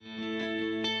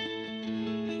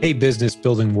Hey, business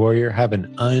building warrior, have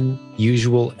an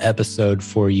unusual episode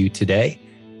for you today.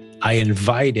 I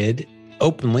invited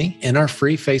openly in our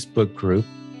free Facebook group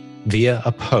via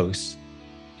a post.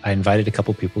 I invited a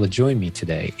couple people to join me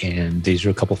today, and these are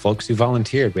a couple folks who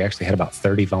volunteered. We actually had about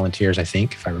 30 volunteers, I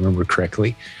think, if I remember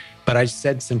correctly. But I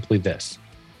said simply this: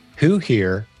 who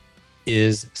here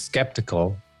is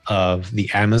skeptical of the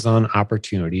Amazon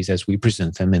opportunities as we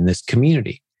present them in this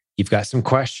community? You've got some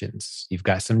questions, you've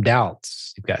got some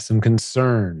doubts, you've got some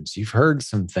concerns, you've heard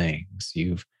some things,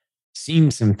 you've seen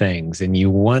some things, and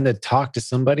you want to talk to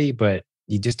somebody, but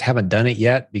you just haven't done it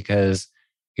yet because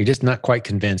you're just not quite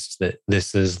convinced that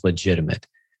this is legitimate.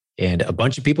 And a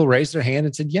bunch of people raised their hand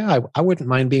and said, yeah, I wouldn't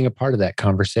mind being a part of that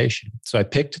conversation. So I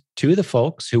picked two of the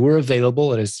folks who were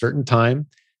available at a certain time,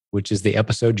 which is the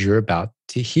episode you're about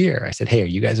to hear. I said, hey, are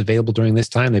you guys available during this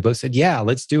time? They both said, yeah,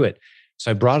 let's do it. So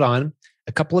I brought on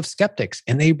a couple of skeptics,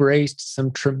 and they raised some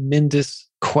tremendous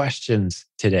questions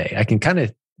today. I can kind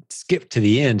of skip to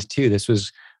the end too. This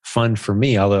was fun for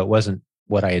me, although it wasn't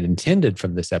what I had intended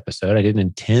from this episode. I didn't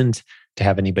intend to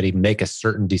have anybody make a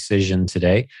certain decision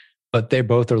today, but they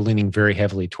both are leaning very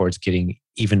heavily towards getting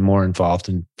even more involved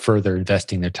and further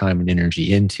investing their time and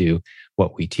energy into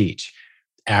what we teach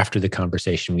after the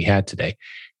conversation we had today.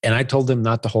 And I told them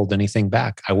not to hold anything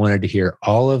back. I wanted to hear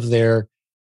all of their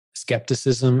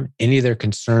skepticism, any of their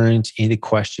concerns, any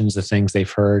questions, the things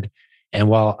they've heard. And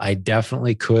while I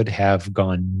definitely could have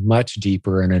gone much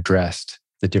deeper and addressed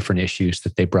the different issues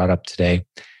that they brought up today,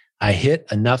 I hit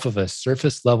enough of a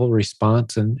surface level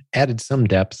response and added some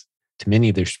depth to many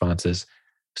of the responses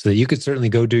so that you could certainly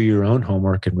go do your own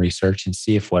homework and research and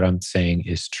see if what I'm saying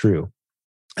is true.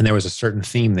 And there was a certain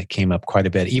theme that came up quite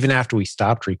a bit. Even after we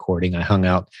stopped recording, I hung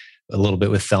out a little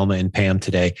bit with Thelma and Pam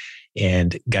today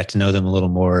and got to know them a little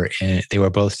more. And they were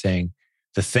both saying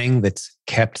the thing that's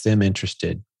kept them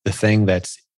interested, the thing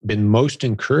that's been most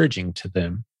encouraging to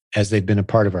them as they've been a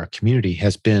part of our community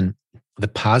has been the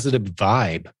positive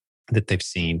vibe that they've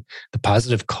seen, the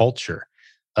positive culture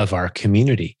of our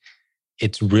community.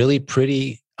 It's really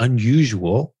pretty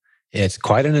unusual. It's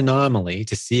quite an anomaly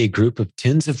to see a group of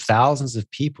tens of thousands of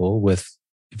people with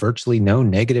virtually no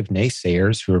negative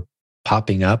naysayers who are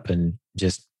popping up and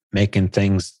just making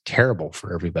things terrible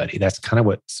for everybody. That's kind of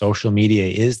what social media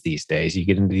is these days. You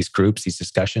get into these groups, these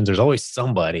discussions, there's always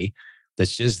somebody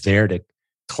that's just there to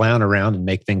clown around and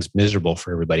make things miserable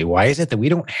for everybody. Why is it that we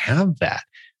don't have that?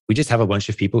 We just have a bunch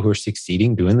of people who are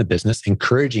succeeding, doing the business,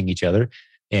 encouraging each other.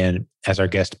 And as our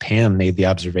guest Pam made the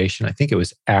observation, I think it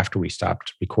was after we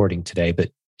stopped recording today, but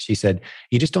she said,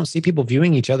 you just don't see people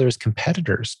viewing each other as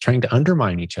competitors, trying to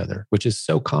undermine each other, which is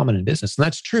so common in business. And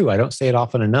that's true. I don't say it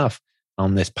often enough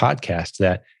on this podcast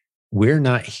that we're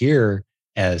not here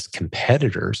as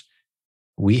competitors.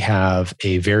 We have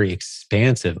a very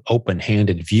expansive,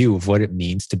 open-handed view of what it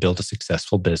means to build a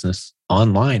successful business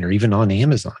online or even on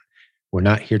Amazon. We're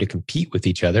not here to compete with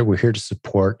each other. We're here to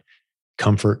support,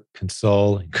 comfort,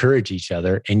 console, encourage each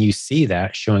other. And you see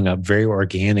that showing up very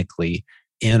organically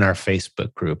in our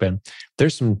Facebook group. And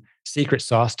there's some secret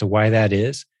sauce to why that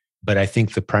is. But I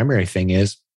think the primary thing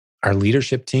is our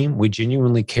leadership team, we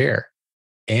genuinely care.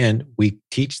 And we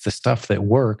teach the stuff that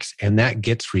works, and that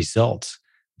gets results.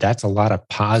 That's a lot of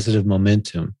positive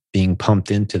momentum being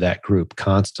pumped into that group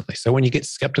constantly. So when you get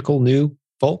skeptical new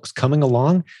folks coming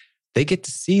along, they get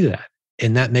to see that,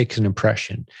 and that makes an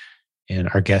impression. And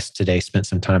our guest today spent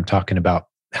some time talking about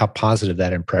how positive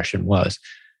that impression was.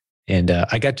 And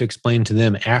I got to explain to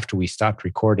them after we stopped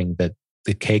recording that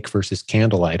the cake versus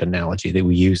candlelight analogy that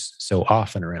we use so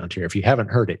often around here. If you haven't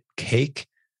heard it, cake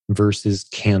versus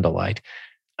candlelight.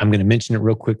 I'm going to mention it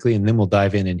real quickly, and then we'll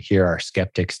dive in and hear our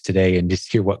skeptics today and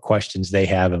just hear what questions they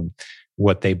have and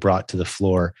what they brought to the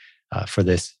floor for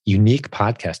this unique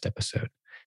podcast episode.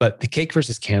 But the cake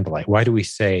versus candlelight, why do we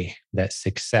say that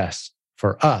success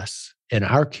for us in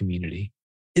our community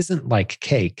isn't like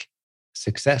cake?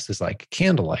 Success is like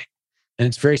candlelight. And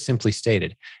it's very simply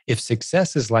stated. If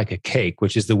success is like a cake,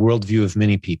 which is the worldview of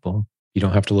many people, you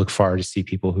don't have to look far to see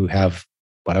people who have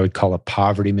what I would call a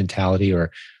poverty mentality,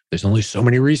 or there's only so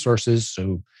many resources,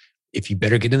 so if you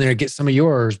better get in there and get some of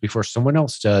yours before someone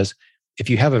else does. If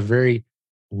you have a very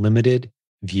limited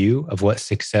view of what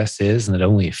success is and that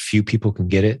only a few people can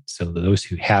get it, so those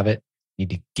who have it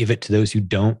need to give it to those who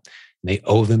don't, they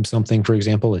owe them something, for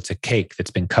example, it's a cake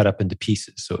that's been cut up into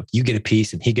pieces. So if you get a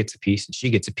piece and he gets a piece and she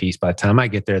gets a piece, by the time I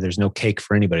get there, there's no cake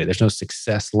for anybody. There's no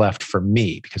success left for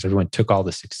me because everyone took all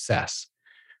the success.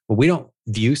 Well, we don't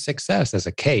view success as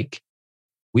a cake.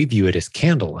 We view it as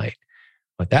candlelight.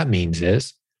 What that means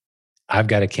is I've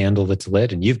got a candle that's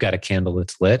lit and you've got a candle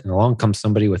that's lit, and along comes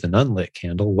somebody with an unlit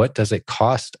candle. What does it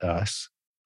cost us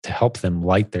to help them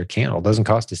light their candle. It doesn't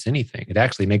cost us anything. It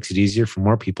actually makes it easier for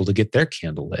more people to get their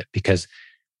candle lit because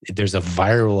there's a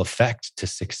viral effect to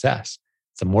success.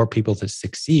 The more people that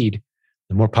succeed,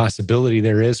 the more possibility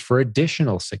there is for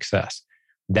additional success.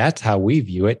 That's how we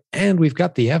view it. And we've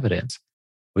got the evidence.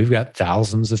 We've got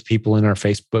thousands of people in our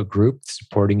Facebook group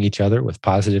supporting each other with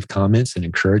positive comments and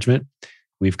encouragement.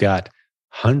 We've got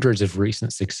hundreds of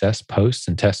recent success posts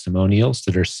and testimonials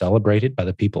that are celebrated by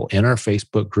the people in our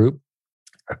Facebook group.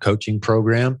 Our coaching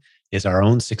program is our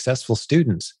own successful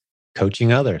students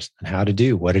coaching others on how to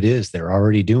do what it is they're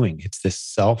already doing. It's this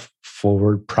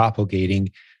self-forward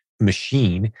propagating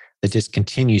machine that just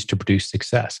continues to produce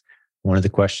success. One of the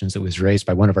questions that was raised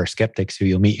by one of our skeptics, who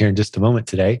you'll meet here in just a moment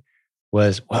today,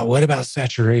 was, well, what about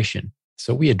saturation?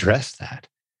 So we addressed that.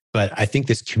 But I think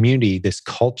this community, this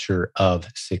culture of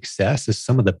success is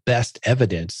some of the best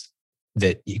evidence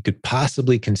that you could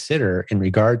possibly consider in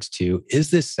regards to,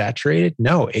 is this saturated?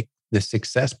 No, the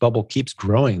success bubble keeps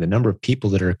growing. The number of people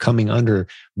that are coming under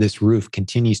this roof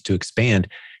continues to expand.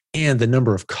 And the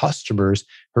number of customers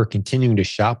who are continuing to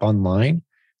shop online,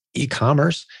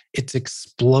 e-commerce, it's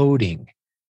exploding.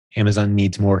 Amazon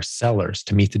needs more sellers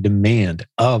to meet the demand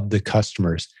of the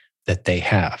customers that they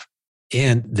have.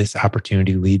 And this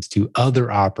opportunity leads to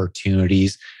other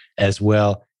opportunities as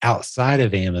well outside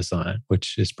of Amazon,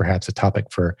 which is perhaps a topic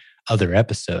for other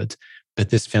episodes. But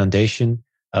this foundation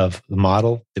of the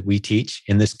model that we teach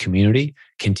in this community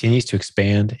continues to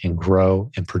expand and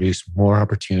grow and produce more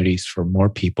opportunities for more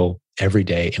people every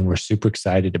day. And we're super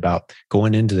excited about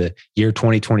going into the year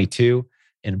 2022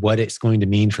 and what it's going to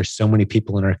mean for so many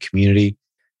people in our community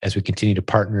as we continue to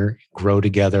partner, grow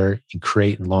together, and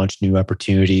create and launch new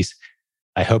opportunities.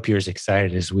 I hope you're as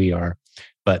excited as we are.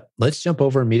 But let's jump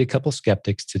over and meet a couple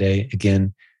skeptics today.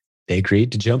 Again, they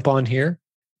agreed to jump on here.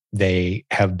 They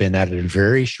have been at a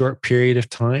very short period of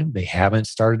time. They haven't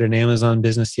started an Amazon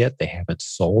business yet. They haven't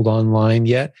sold online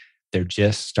yet. They're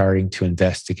just starting to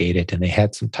investigate it. And they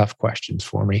had some tough questions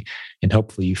for me. And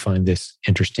hopefully you find this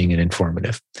interesting and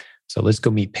informative. So let's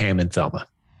go meet Pam and Thelma.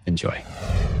 Enjoy.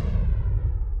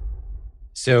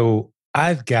 So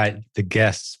I've got the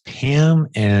guests, Pam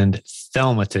and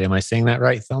Thelma today. Am I saying that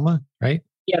right, Thelma? Right?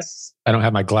 Yes. I don't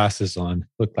have my glasses on.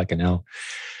 Look like an L.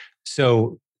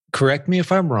 So correct me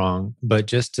if I'm wrong, but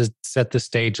just to set the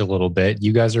stage a little bit,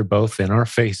 you guys are both in our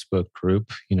Facebook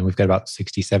group. You know, we've got about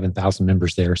 67,000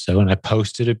 members there or so. And I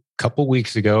posted a couple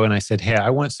weeks ago and I said, hey, I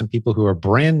want some people who are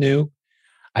brand new,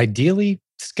 ideally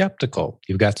skeptical.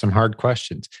 You've got some hard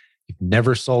questions. You've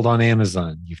never sold on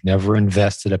Amazon. You've never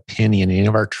invested a penny in any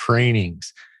of our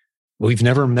trainings. We've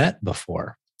never met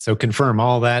before. So confirm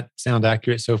all that sound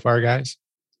accurate so far, guys?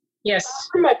 Yes.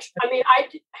 Pretty much. I mean, I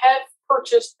have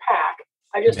purchased PAC.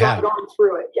 I just haven't gone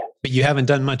through it yet. But you haven't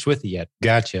done much with it yet.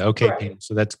 Gotcha. Okay, Correct. Pam.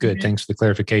 So that's good. Mm-hmm. Thanks for the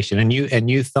clarification. And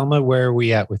you, Thelma, where are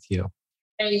we at with you?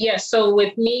 And yes, so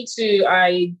with me too,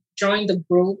 I joined the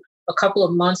group a couple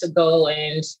of months ago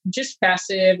and just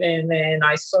passive. And then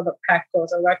I saw the PAC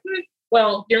course. I was like,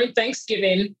 well, during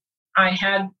Thanksgiving, I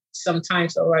had some time.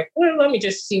 So like, well, let me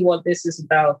just see what this is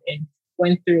about, and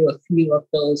went through a few of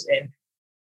those. And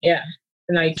yeah,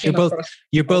 and I came across.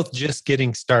 You're both just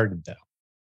getting started though.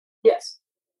 Yes.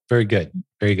 Very good.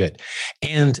 Very good.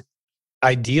 And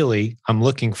ideally, I'm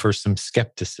looking for some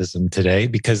skepticism today,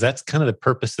 because that's kind of the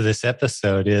purpose of this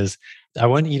episode. Is I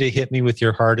want you to hit me with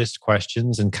your hardest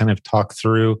questions and kind of talk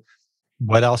through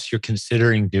what else you're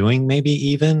considering doing, maybe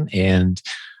even, and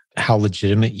how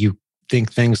legitimate you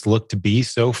think things look to be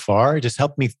so far. Just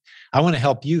help me. I want to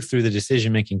help you through the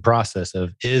decision-making process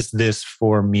of, is this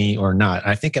for me or not?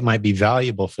 I think it might be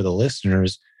valuable for the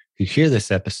listeners who hear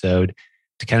this episode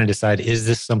to kind of decide, is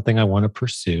this something I want to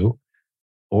pursue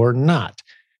or not?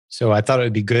 So I thought it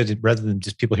would be good, rather than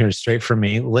just people hearing straight from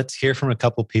me, let's hear from a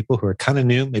couple of people who are kind of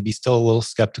new, maybe still a little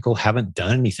skeptical, haven't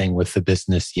done anything with the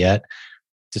business yet,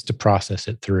 just to process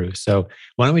it through. So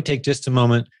why don't we take just a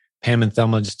moment, Pam and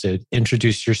Thelma, just to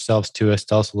introduce yourselves to us,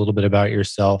 tell us a little bit about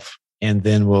yourself, and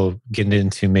then we'll get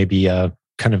into maybe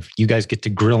kind of, you guys get to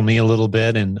grill me a little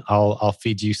bit, and I'll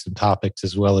feed you some topics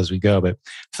as well as we go. But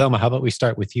Thelma, how about we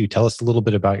start with you? Tell us a little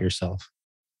bit about yourself.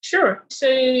 Sure. So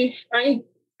I'm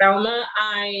Thelma.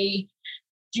 I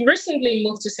recently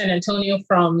moved to San Antonio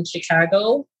from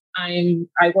Chicago. I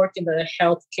work in the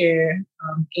healthcare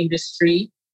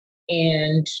industry,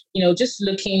 and just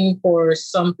looking for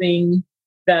something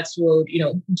that will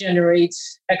generate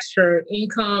extra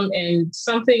income and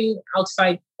something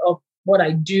outside of what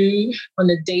I do on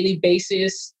a daily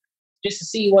basis, just to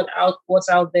see what's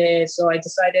out there. So I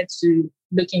decided to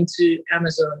look into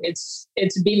Amazon. It's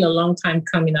been a long time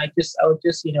coming. I was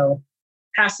just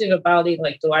passive about it.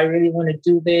 Like, do I really want to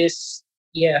do this?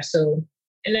 yeah, so,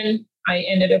 and then I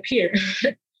ended up here.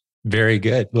 Very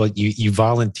good. Well, you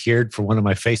volunteered for one of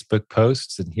my Facebook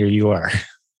posts, and here you are.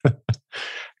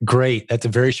 Great. That's a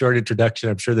very short introduction.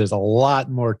 I'm sure there's a lot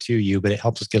more to you, but it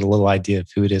helps us get a little idea of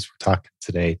who it is we're talking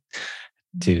today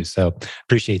too. So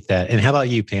appreciate that. And how about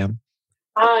you, Pam?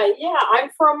 Yeah, I'm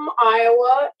from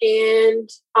Iowa, and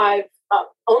I've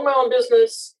owned my own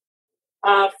business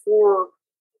for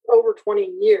over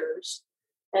 20 years.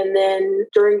 And then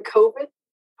during COVID,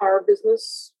 our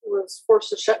business was forced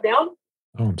to shut down.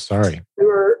 Oh, I'm sorry. We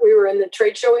were in the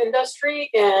trade show industry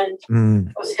and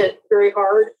was hit very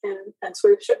hard, and so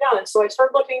we shut down. And so I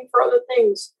started looking for other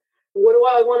things. What do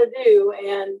I want to do?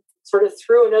 And sort of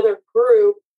through another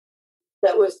group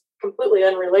that was completely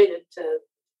unrelated to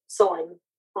selling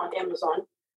on Amazon,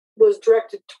 was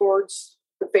directed towards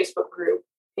the Facebook group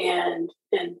and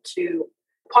to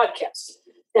podcasts.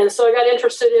 And so I got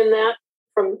interested in that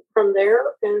from there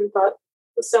and thought,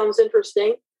 this sounds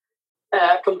interesting.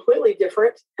 Completely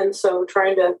different. And so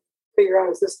trying to figure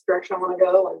out, is this the direction I want to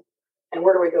go, and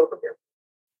where do we go from here?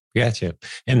 Gotcha.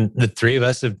 And the three of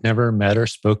us have never met or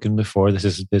spoken before. This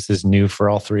is new for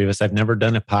all three of us. I've never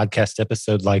done a podcast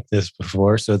episode like this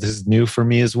before. So this is new for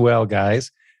me as well,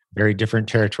 guys. Very different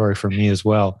territory for me as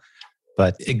well.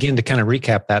 But again, to kind of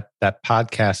recap that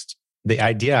podcast, the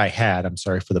idea I had,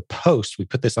 for the post, we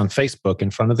put this on Facebook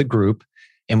in front of the group.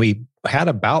 And we had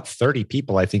about 30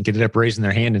 people, I think, ended up raising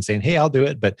their hand and saying, hey, I'll do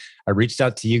it. But I reached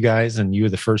out to you guys, and you were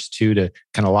the first two to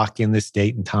kind of lock in this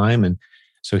date and time. And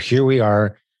so here we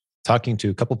are talking to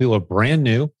a couple of people who are brand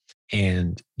new,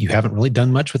 and you haven't really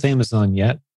done much with Amazon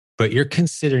yet, but you're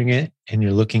considering it, and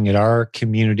you're looking at our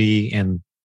community and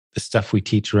the stuff we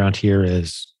teach around here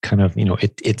as kind of,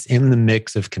 it's in the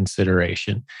mix of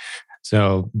consideration.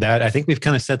 So that, I think we've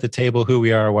kind of set the table, who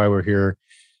we are, why we're here.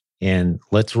 And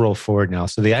let's roll forward now.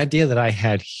 So the idea that I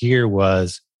had here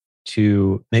was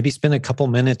to maybe spend a couple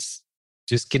minutes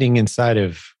just getting inside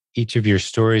of each of your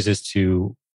stories as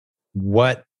to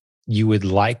what you would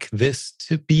like this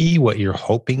to be, what you're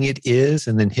hoping it is,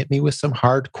 and then hit me with some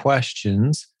hard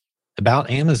questions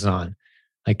about Amazon.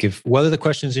 Like, what are the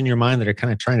questions in your mind that are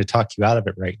kind of trying to talk you out of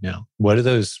it right now? What are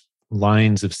those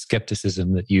lines of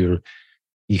skepticism that you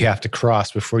have to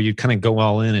cross before you kind of go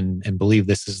all in and believe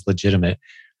this is legitimate?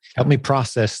 Help me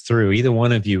process through. Either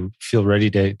one of you feel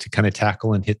ready to kind of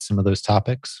tackle and hit some of those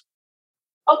topics?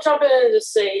 I'll jump in and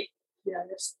just say,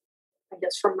 just, I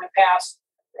guess from my past,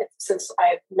 since I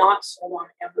have not sold on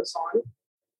Amazon,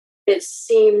 it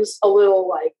seems a little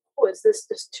like, oh, is this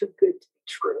just too good to be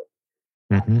true?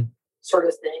 Mm-hmm. Sort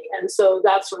of thing. And so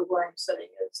that's sort of where I'm sitting.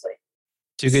 It's like,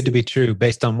 too good to be true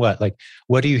based on what? Like,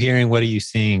 what are you hearing? What are you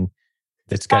seeing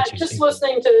that's got you just thinking?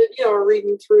 Listening to,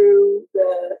 reading through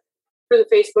the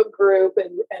Facebook group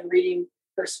and reading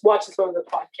or watching some of the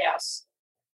podcasts.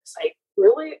 It's like,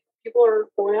 really? People are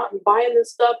going out and buying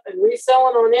this stuff and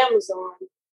reselling on Amazon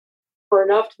for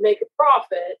enough to make a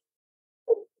profit.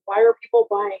 Why are people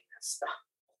buying this stuff?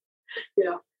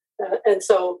 And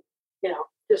so,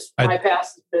 just my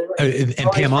past has been like,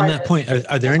 and Pam, on that point,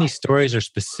 are there any stories or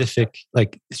specific,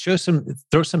 like throw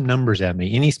some numbers at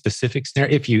me, any specifics there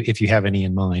if you have any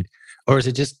in mind, or is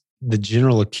it just the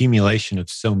general accumulation of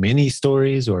so many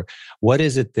stories, or what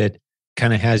is it that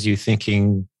kind of has you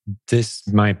thinking this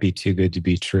might be too good to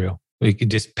be true? We could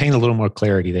just paint a little more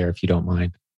clarity there if you don't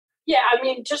mind. Yeah, I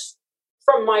mean, just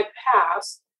from my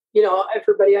past,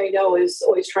 everybody I know is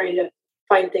always trying to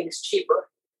find things cheaper.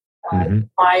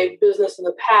 My business in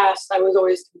the past, I was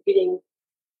always competing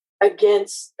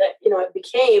against that. It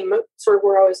became sort of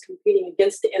where I was competing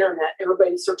against the internet.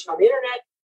 Everybody's searching on the internet,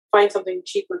 find something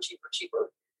cheaper.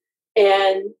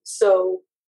 And so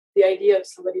the idea of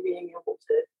somebody being able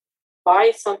to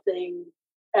buy something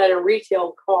at a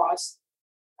retail cost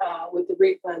with the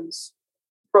refunds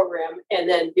program and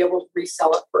then be able to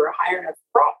resell it for a higher enough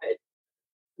profit,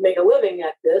 make a living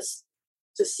at this,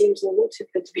 just seems a little too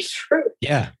good to be true.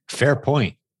 Yeah, fair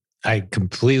point. I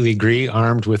completely agree.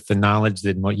 Armed with the knowledge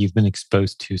that what you've been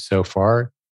exposed to so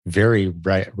far, very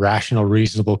rational,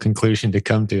 reasonable conclusion to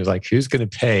come to is like, who's going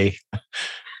to pay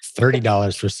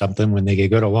 $30 for something when they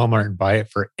could go to Walmart and buy it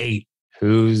for $8?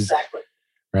 Exactly.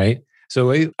 Right?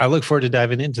 So I look forward to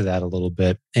diving into that a little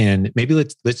bit. And maybe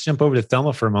let's jump over to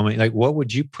Thelma for a moment. Like, what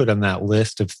would you put on that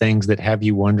list of things that have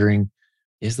you wondering,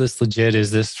 is this legit?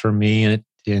 Is this for me?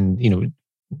 And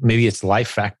maybe it's life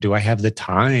fact. Do I have the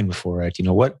time for it?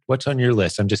 What's on your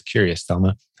list? I'm just curious,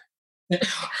 Thelma.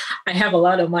 I have a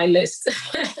lot on my list.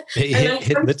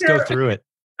 Let's go through it.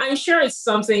 I'm sure it's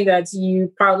something that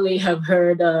you probably have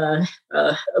heard a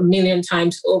million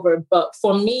times over. But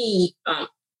for me,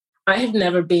 I have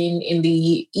never been in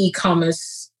the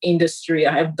e-commerce industry.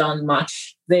 I have done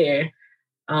much there,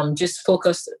 just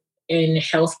focused in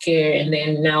healthcare, and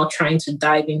then now trying to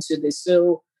dive into this.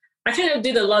 So I kind of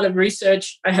did a lot of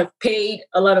research. I have paid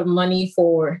a lot of money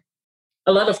for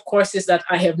a lot of courses that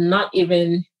I have not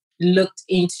even looked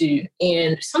into.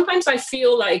 And sometimes I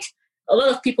feel like a lot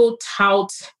of people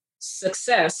tout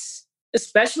success,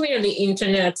 especially on the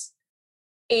internet.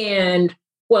 And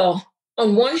well,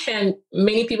 on one hand,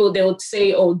 many people, they would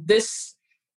say, oh, this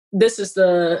is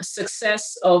the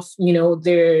success of,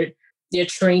 their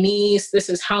trainees. This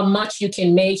is how much you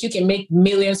can make. You can make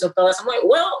millions of dollars. I'm like,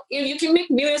 well, if you can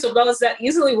make millions of dollars that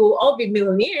easily, we'll all be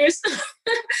millionaires.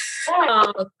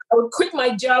 I would quit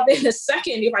my job in a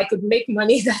second if I could make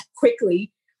money that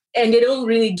quickly. And they don't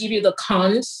really give you the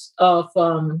cons of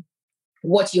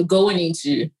what you're going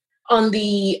into. On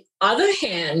the other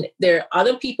hand, there are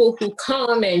other people who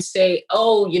come and say,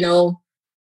 oh,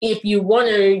 if you want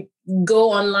to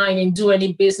go online and do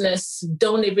any business,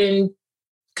 don't even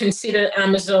consider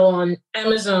Amazon.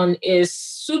 Amazon is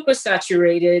super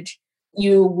saturated.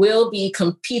 You will be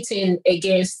competing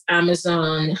against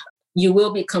Amazon. You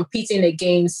will be competing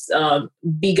against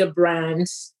bigger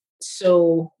brands.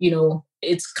 So,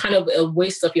 it's kind of a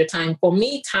waste of your time. For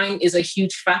me, time is a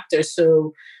huge factor.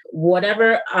 So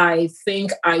whatever I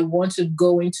think I want to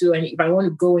go into, and if I want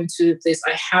to go into this,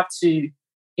 I have to,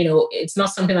 it's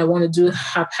not something I want to do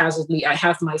haphazardly. I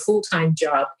have my full-time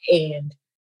job, and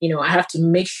I have to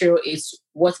make sure it's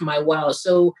worth my while.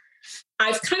 So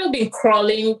I've kind of been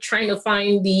crawling, trying to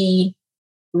find the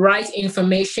right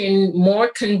information, more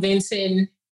convincing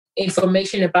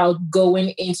information about going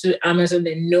into Amazon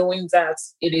and knowing that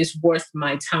it is worth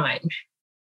my time.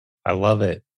 I love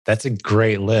it. That's a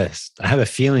great list. I have a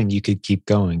feeling you could keep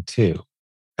going too.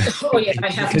 Oh yeah,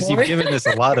 I have because more. You've given this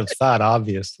a lot of thought,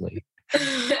 obviously.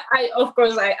 I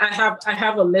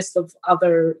have a list of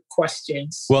other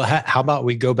questions. Well, how about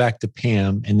we go back to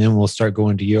Pam and then we'll start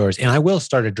going to yours. And I will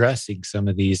start addressing some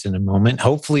of these in a moment,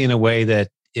 hopefully in a way that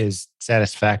is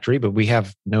satisfactory, but we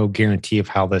have no guarantee of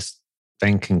how this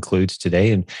thing concludes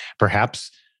today. And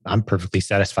perhaps I'm perfectly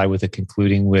satisfied with it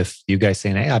concluding with you guys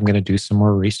saying, hey, I'm going to do some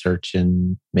more research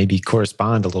and maybe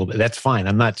correspond a little bit. That's fine.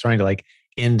 I'm not trying to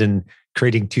end in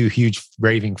creating two huge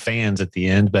raving fans at the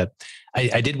end, but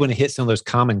I did want to hit some of those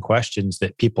common questions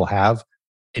that people have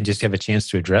and just have a chance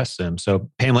to address them.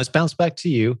 So Pam, let's bounce back to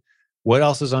you. What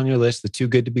else is on your list? The too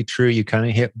good to be true. You kind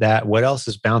of hit that. What else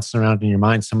is bouncing around in your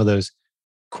mind? Some of those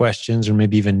questions or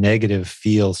maybe even negative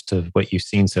feels to what you've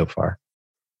seen so far.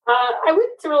 I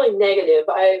wouldn't say really negative.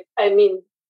 I mean,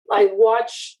 I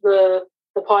watch the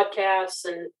podcasts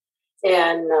and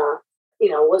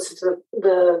listen to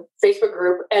the Facebook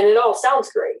group, and it all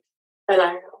sounds great. And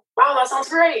I go, wow, that sounds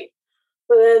great.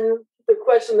 But then the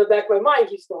question in the back of my mind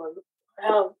keeps going,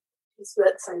 well,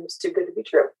 that seems too good to be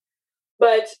true.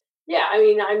 But yeah, I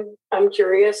mean, I'm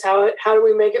curious how do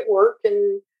we make it work,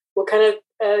 and what kind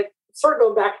of sort of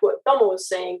going back to what Thelma was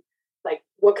saying, like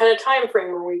what kind of time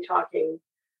frame are we talking,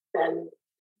 and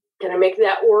can I make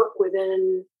that work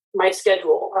within my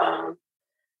schedule?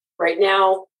 Right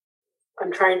now,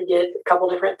 I'm trying to get a couple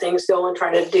different things going,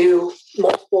 trying to do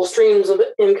multiple streams of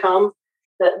income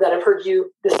that I've heard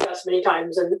you discuss many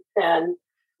times, and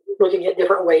looking at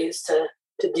different ways to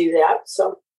do that.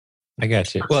 So I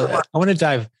got you. Well, I want to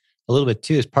dive a little bit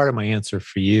too, as part of my answer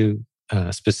for you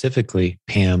specifically,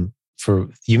 Pam.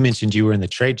 You mentioned you were in the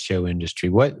trade show industry.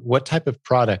 What type of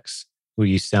products were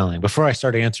you selling? Before I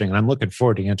start answering, and I'm looking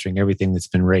forward to answering everything that's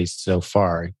been raised so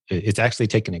far. It's actually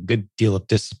taken a good deal of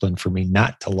discipline for me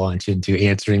not to launch into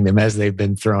answering them as they've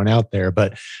been thrown out there.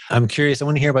 But I'm curious. I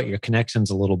want to hear about your connections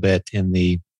a little bit in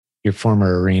your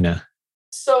former arena.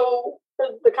 So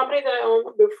the company that I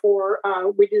owned before,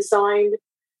 we designed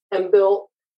and built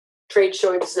trade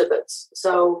show exhibits.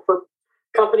 So for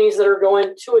companies that are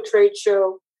going to a trade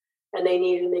show and they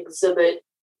need an exhibit,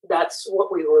 that's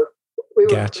what we were.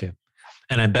 Gotcha.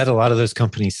 And I bet a lot of those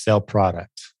companies sell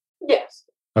products. Yes.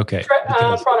 Okay.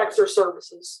 Products or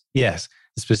services. Yes.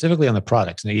 Specifically on the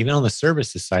products. Now, even on the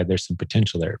services side, there's some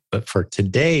potential there. But for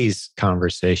today's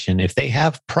conversation, if they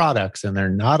have products and they're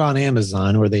not on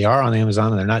Amazon, or they are on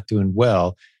Amazon and they're not doing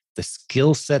well, the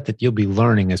skill set that you'll be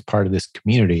learning as part of this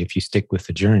community, if you stick with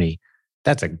the journey,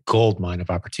 that's a gold mine of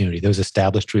opportunity. Those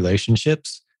established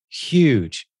relationships,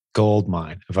 huge gold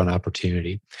mine of an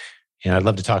opportunity. And I'd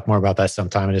love to talk more about that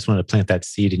sometime. I just wanted to plant that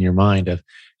seed in your mind of,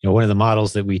 one of the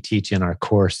models that we teach in our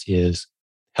course is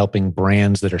helping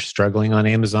brands that are struggling on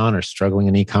Amazon or struggling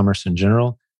in e-commerce in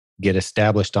general, get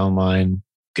established online,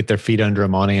 get their feet under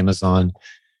them on Amazon,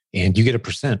 and you get a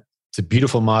percent. It's a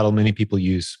beautiful model many people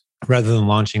use rather than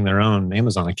launching their own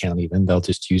Amazon account, even they'll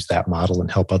just use that model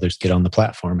and help others get on the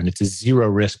platform. And it's a zero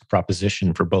risk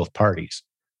proposition for both parties.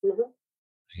 Mm-hmm.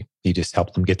 You just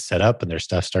help them get set up and their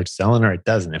stuff starts selling, or it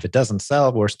doesn't. If it doesn't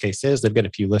sell, worst case is they've got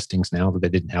a few listings now that they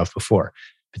didn't have before.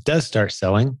 If it does start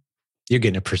selling, you're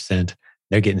getting a percent.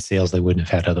 They're getting sales they wouldn't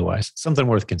have had otherwise. Something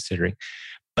worth considering.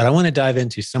 But I want to dive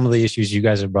into some of the issues you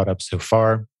guys have brought up so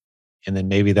far. And then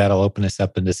maybe that'll open us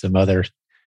up into some other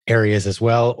areas as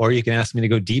well. Or you can ask me to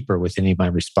go deeper with any of my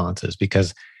responses,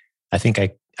 because I think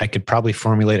I could probably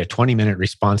formulate a 20-minute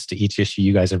response to each issue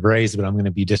you guys have raised, but I'm going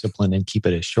to be disciplined and keep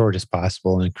it as short as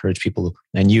possible and encourage people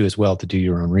and you as well to do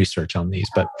your own research on these.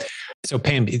 But so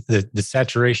Pam, the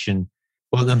saturation,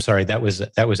 well, I'm sorry, that was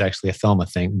actually a Thelma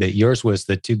thing. That yours was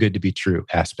the too good to be true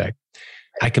aspect.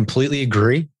 I completely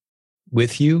agree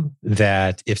with you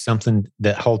that if something,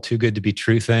 that whole too good to be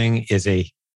true thing is a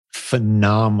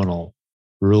phenomenal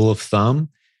rule of thumb,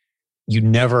 you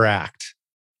never act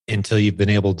until you've been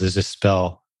able to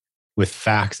dispel with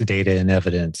facts, data, and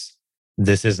evidence.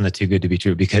 This isn't a too good to be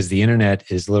true, because the internet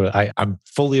is literally, I'm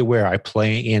fully aware I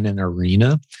play in an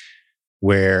arena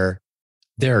where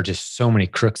there are just so many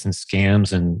crooks and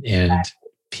scams and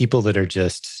people that are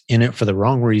just in it for the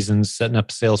wrong reasons, setting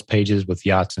up sales pages with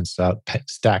yachts and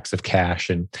stacks of cash.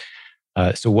 And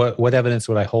so what evidence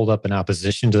would I hold up in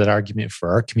opposition to that argument for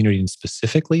our community, and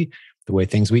specifically the way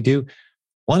things we do?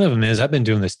 One of them is I've been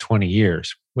doing this 20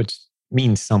 years, which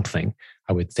means something,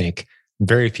 I would think.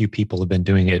 Very few people have been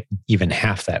doing it even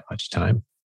half that much time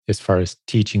as far as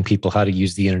teaching people how to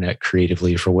use the internet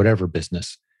creatively for whatever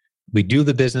business. We do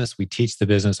the business, we teach the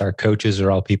business. Our coaches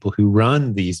are all people who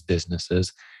run these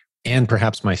businesses. And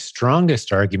perhaps my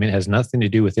strongest argument has nothing to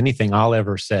do with anything I'll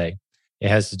ever say. It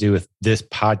has to do with this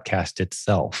podcast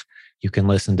itself. You can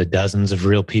listen to dozens of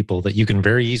real people that you can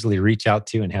very easily reach out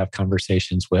to and have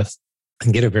conversations with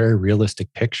and get a very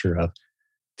realistic picture of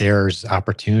there's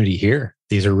opportunity here.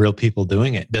 These are real people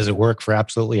doing it. Does it work for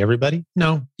absolutely everybody?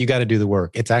 No, you got to do the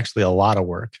work. It's actually a lot of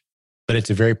work, but it's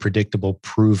a very predictable,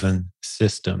 proven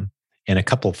system. And a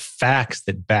couple of facts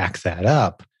that back that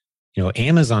up. You know,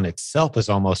 Amazon itself is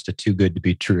almost a too good to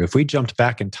be true. If we jumped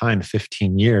back in time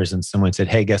 15 years and someone said,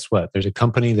 hey, guess what? There's a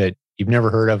company that you've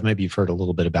never heard of. Maybe you've heard a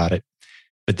little bit about it,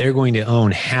 but they're going to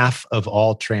own half of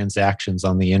all transactions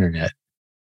on the internet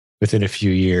within a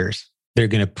few years. They're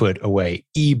going to put away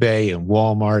eBay and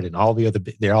Walmart and all the other,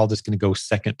 they're all just going to go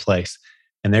second place.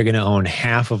 And they're going to own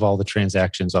half of all the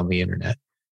transactions on the internet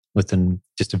within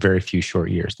just a very few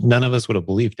short years. None of us would have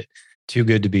believed it. Too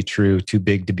good to be true, too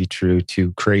big to be true,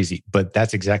 too crazy. But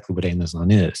that's exactly what Amazon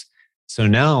is. So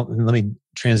now let me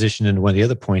transition into one of the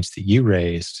other points that you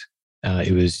raised.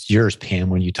 It was yours, Pam,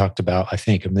 when you talked about, I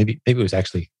think, or maybe it was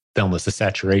actually Thelma's, the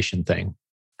saturation thing.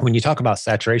 When you talk about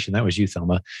saturation, that was you,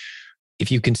 Thelma.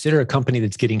 If you consider a company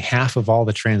that's getting half of all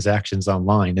the transactions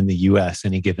online in the US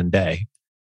any given day,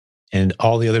 and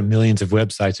all the other millions of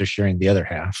websites are sharing the other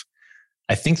half,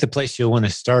 I think the place you'll want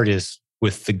to start is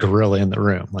with the gorilla in the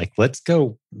room. Like, let's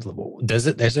go,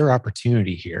 is there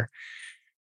opportunity here?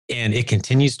 And it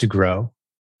continues to grow.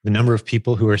 The number of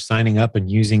people who are signing up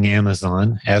and using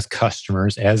Amazon as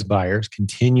customers, as buyers,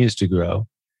 continues to grow.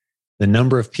 The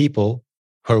number of people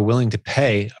who are willing to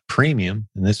pay a premium,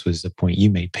 and this was the point you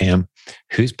made, Pam,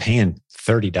 who's paying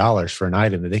 $30 for an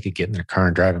item that they could get in their car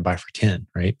and drive and buy for 10,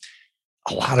 right?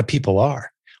 A lot of people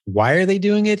are. Why are they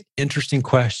doing it? Interesting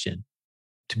question.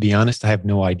 To be honest, I have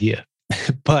no idea.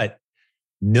 But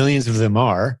millions of them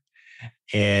are.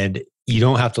 And you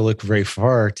don't have to look very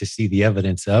far to see the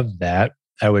evidence of that.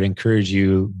 I would encourage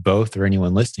you both, or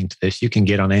anyone listening to this, you can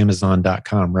get on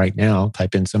Amazon.com right now,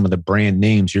 type in some of the brand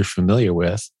names you're familiar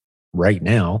with right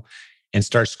now, and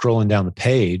start scrolling down the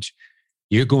page.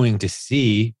 You're going to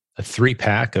see a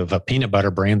 3-pack of a peanut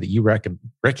butter brand that you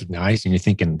recognize, and you're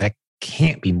thinking that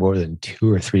can't be more than $2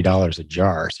 or $3 a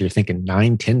jar. So you're thinking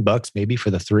 $9, $10 maybe for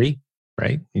the 3,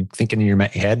 right? You're thinking in your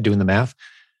head, doing the math.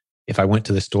 If I went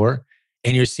to the store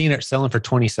and you're seeing it selling for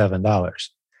 $27,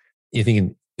 you're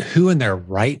thinking, who in their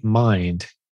right mind?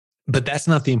 But that's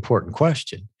not the important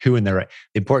question. Who in their right?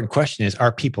 The important question is,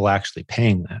 are people actually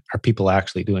paying that? Are people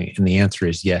actually doing it? And the answer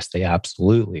is yes, they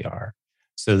absolutely are.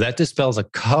 So that dispels a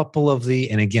couple of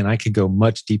and again, I could go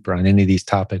much deeper on any of these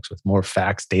topics with more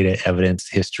facts, data, evidence,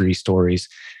 history, stories,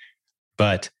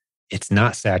 but it's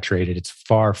not saturated. It's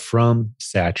far from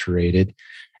saturated,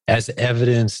 as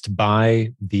evidenced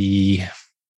by the,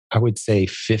 I would say,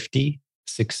 50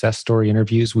 success story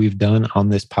interviews we've done on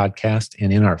this podcast,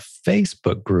 and in our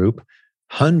Facebook group,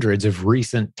 hundreds of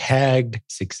recent tagged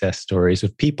success stories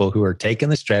of people who are taking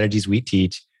the strategies we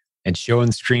teach and showing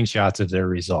screenshots of their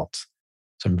results.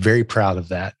 So I'm very proud of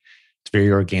that. It's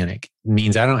very organic. It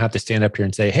means I don't have to stand up here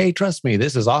and say, hey, trust me,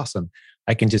 this is awesome.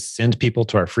 I can just send people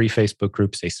to our free Facebook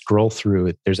group. They scroll through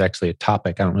it. There's actually a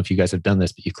topic. I don't know if you guys have done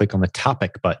this, but you click on the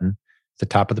topic button at the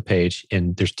top of the page,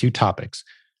 and there's 2 topics: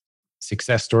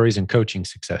 success stories and coaching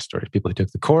success stories. People who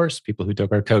took the course, people who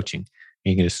took our coaching.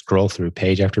 And you can just scroll through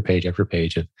page after page after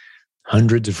page of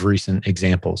hundreds of recent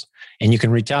examples. And you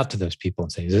can reach out to those people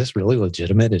and say, is this really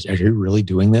legitimate? Are you really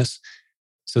doing this?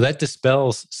 So that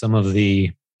dispels some of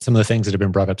the things that have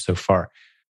been brought up so far.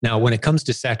 Now, when it comes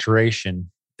to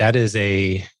saturation, that is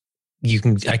I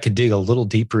could dig a little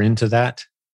deeper into that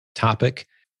topic,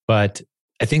 but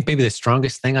I think maybe the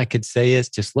strongest thing I could say is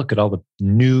just look at all the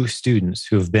new students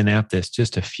who have been at this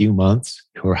just a few months,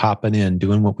 who are hopping in,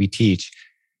 doing what we teach,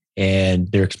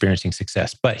 and they're experiencing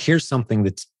success. But here's something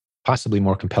that's possibly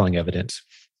more compelling evidence.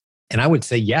 And I would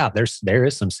say, yeah, there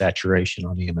is some saturation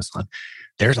on Amazon.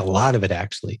 There's a lot of it,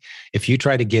 actually. If you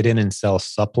try to get in and sell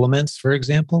supplements, for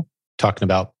example, talking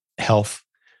about health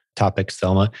topics,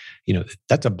 Thelma,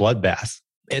 that's a bloodbath.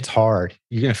 It's hard.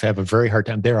 You're going to have a very hard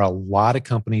time. There are a lot of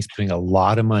companies putting a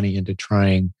lot of money into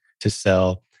trying to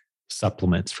sell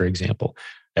supplements, for example.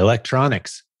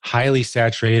 Electronics, highly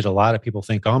saturated. A lot of people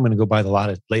think, I'm going to go buy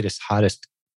the latest, hottest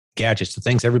gadgets, the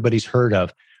things everybody's heard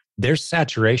of. There's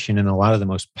saturation in a lot of the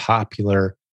most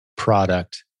popular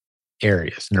product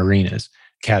areas and arenas,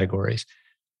 categories.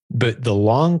 But the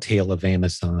long tail of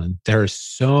Amazon, there is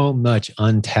so much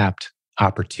untapped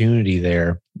opportunity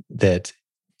there that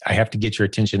I have to get your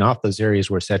attention off those areas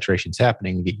where saturation is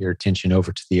happening and get your attention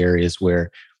over to the areas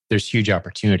where there's huge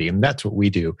opportunity. And that's what we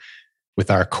do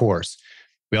with our course.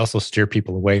 We also steer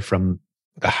people away from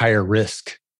the higher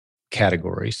risk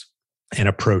categories and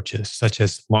approaches, such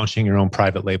as launching your own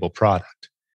private label product.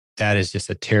 That is just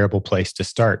a terrible place to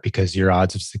start because your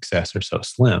odds of success are so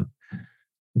slim.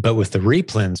 But with the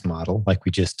replens model, like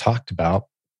we just talked about,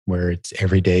 where it's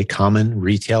everyday common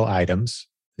retail items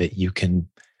that you can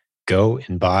go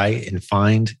and buy and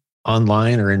find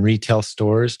online or in retail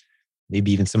stores,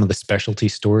 maybe even some of the specialty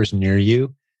stores near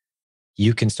you,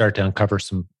 you can start to uncover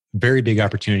some very big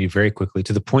opportunity very quickly,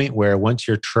 to the point where once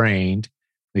you're trained,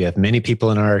 we have many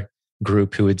people in our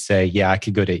group who would say, yeah, I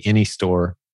could go to any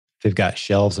store. They've got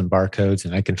shelves and barcodes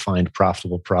and I can find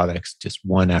profitable products just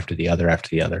one after the other after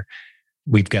the other.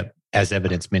 We've got, as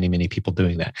evidence, many, many people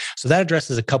doing that. So that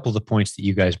addresses a couple of the points that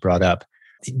you guys brought up.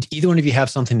 Either one of you have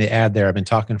something to add there? I've been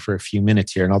talking for a few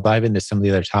minutes here, and I'll dive into some of the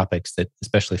other topics that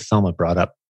especially Thelma brought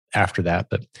up after that.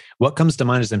 But what comes to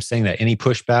mind as I'm saying that? Any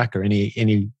pushback or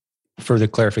any further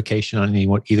clarification on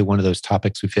either one of those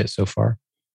topics we've hit so far?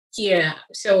 Yeah.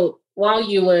 So while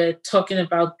you were talking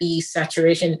about the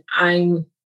saturation, I'm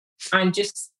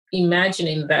just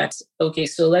imagining that, okay,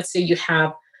 so let's say you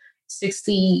have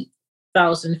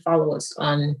 60,000 followers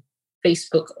on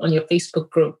Facebook, on your Facebook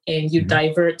group, and you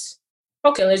divert,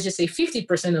 okay, let's just say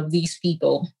 50% of these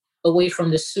people away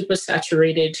from the super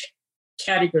saturated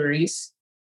categories.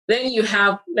 Then you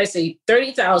have, let's say,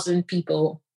 30,000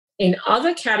 people in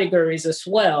other categories as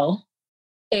well,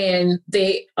 and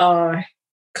they are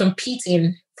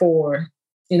competing for,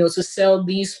 to sell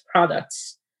these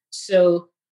products. So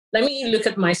let me look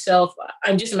at myself.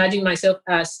 I'm just imagining myself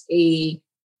as a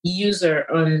user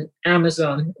on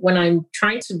Amazon. When I'm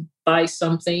trying to buy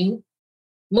something,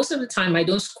 most of the time I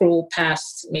don't scroll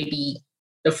past maybe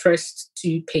the first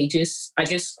 2 pages. I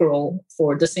just scroll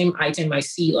for the same item. I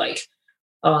see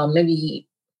maybe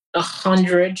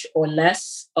 100 or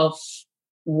less of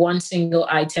one single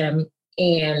item.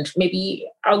 And maybe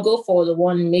I'll go for the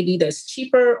one maybe that's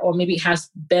cheaper or maybe has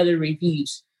better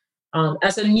reviews.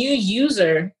 As a new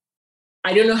user,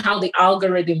 I don't know how the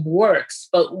algorithm works,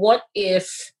 but what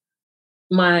if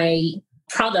my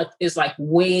product is like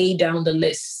way down the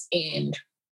list and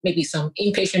maybe some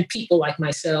impatient people like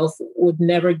myself would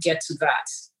never get to that?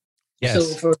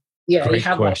 Yes. So great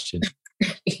question.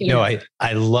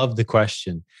 I love the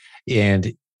question.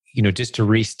 And, just to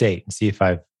restate and see if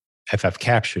I've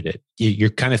captured it, you're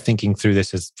kind of thinking through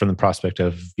this as from the prospect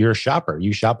of you're a shopper.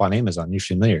 You shop on Amazon. You're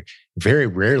familiar. Very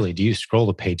rarely do you scroll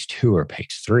to page 2 or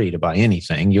page 3 to buy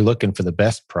anything. You're looking for the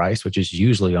best price, which is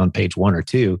usually on page 1 or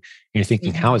 2. And you're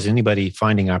thinking, how is anybody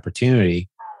finding opportunity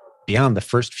beyond the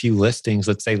first few listings?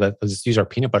 Let's say, let's use our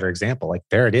peanut butter example. Like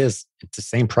there it is. It's the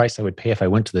same price I would pay if I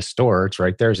went to the store. It's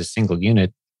right there as a single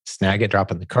unit. Snag it,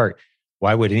 drop in the cart.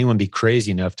 Why would anyone be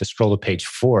crazy enough to scroll to page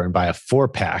 4 and buy a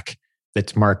 4-pack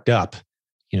that's marked up?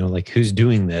 Who's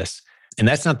doing this? And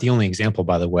that's not the only example,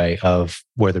 by the way, of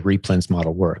where the replens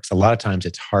model works. A lot of times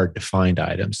it's hard to find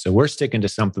items. So we're sticking to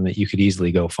something that you could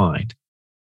easily go find.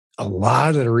 A lot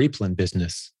of the replen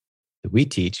business that we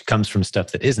teach comes from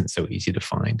stuff that isn't so easy to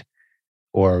find.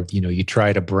 Or, you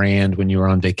tried a brand when you were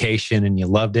on vacation and you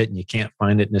loved it and you can't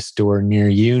find it in a store near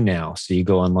you now. So you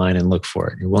go online and look for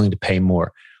it. You're willing to pay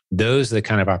more. Those are the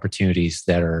kind of opportunities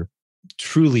that are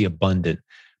truly abundant.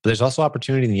 But there's also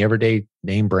opportunity in the everyday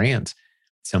name brands.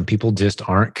 Some people just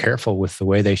aren't careful with the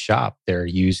way they shop. They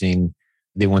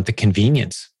want the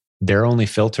convenience. Their only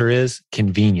filter is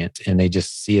convenient, and they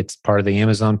just see it's part of the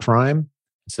Amazon Prime,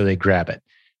 so they grab it.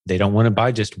 They don't want to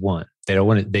buy just one.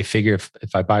 They figure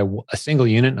if I buy a single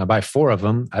unit and I buy 4 of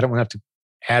them, I don't want to have to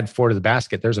add 4 to the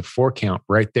basket. There's a 4 count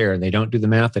right there. And they don't do the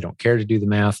math. They don't care to do the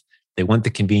math. They want the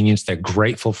convenience. They're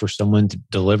grateful for someone to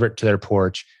deliver it to their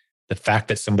porch. The fact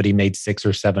that somebody made $6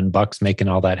 or $7 making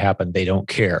all that happen, they don't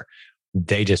care.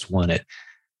 They just want it.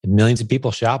 And millions of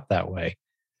people shop that way.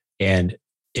 And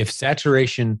if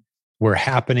saturation were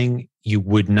happening, you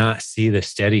would not see the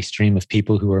steady stream of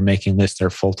people who are making this their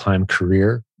full-time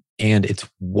career. And it's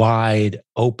wide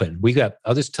open.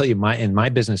 I'll just tell you, in my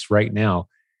business right now,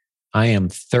 I am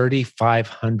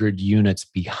 3,500 units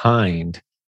behind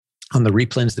on the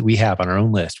replens that we have on our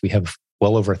own list. We have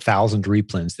well over 1,000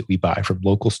 replens that we buy from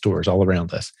local stores all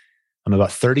around us. I'm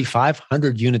about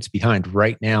 3,500 units behind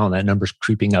right now, and that number's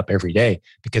creeping up every day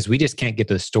because we just can't get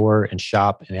to the store and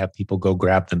shop and have people go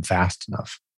grab them fast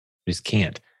enough. We just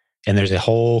can't. And there's a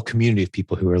whole community of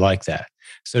people who are like that.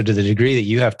 So to the degree that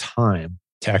you have time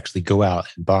to actually go out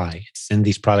and buy, send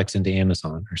these products into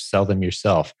Amazon or sell them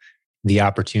yourself, the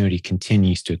opportunity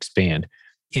continues to expand.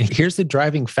 And here's the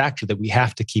driving factor that we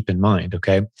have to keep in mind,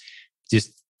 okay?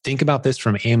 Just think about this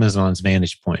from Amazon's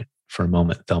vantage point for a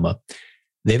moment, Thelma.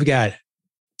 They've got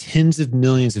tens of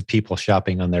millions of people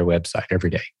shopping on their website every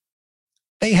day.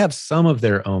 They have some of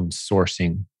their own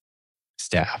sourcing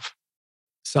staff.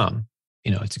 Some,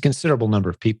 it's a considerable number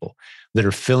of people that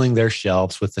are filling their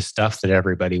shelves with the stuff that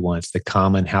everybody wants, the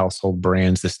common household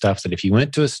brands, the stuff that if you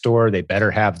went to a store, they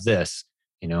better have this,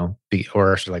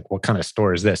 or like, what kind of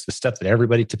store is this? The stuff that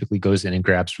everybody typically goes in and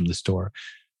grabs from the store.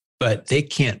 But they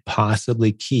can't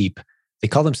possibly they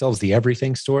call themselves the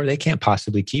everything store. They can't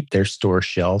possibly keep their store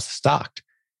shelves stocked.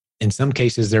 In some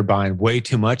cases, they're buying way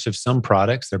too much of some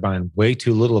products. They're buying way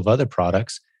too little of other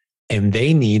products. And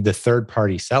they need the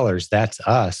third-party sellers. That's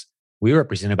us. We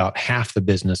represent about half the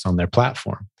business on their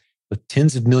platform. With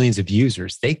tens of millions of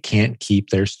users, they can't keep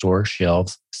their store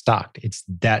shelves stocked. It's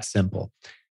that simple.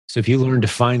 So if you learn to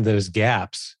find those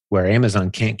gaps where Amazon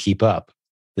can't keep up,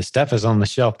 the stuff is on the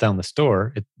shelf down the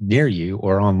store near you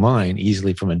or online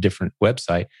easily from a different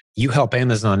website. You help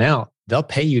Amazon out, they'll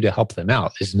pay you to help them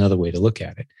out is another way to look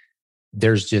at it.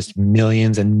 There's just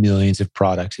millions and millions of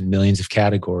products and millions of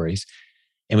categories.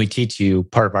 And we teach you,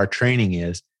 part of our training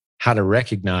is how to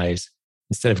recognize,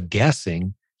 instead of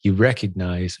guessing, you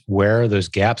recognize where are those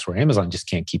gaps where Amazon just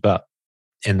can't keep up.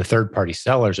 And the third-party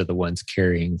sellers are the ones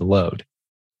carrying the load.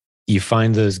 You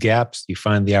find those gaps, you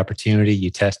find the opportunity, you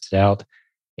test it out,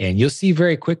 and you'll see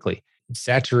very quickly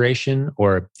saturation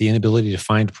or the inability to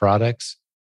find products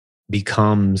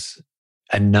becomes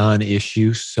a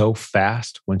non-issue so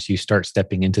fast once you start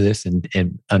stepping into this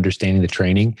and understanding the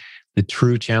training. The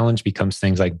true challenge becomes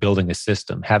things like building a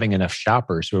system, having enough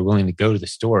shoppers who are willing to go to the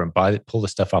store and pull the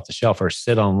stuff off the shelf or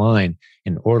sit online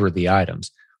and order the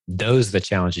items. Those are the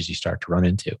challenges you start to run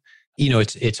into.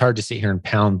 It's hard to sit here and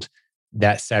pound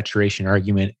that saturation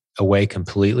argument away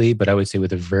completely, but I would say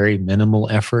with a very minimal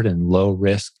effort and low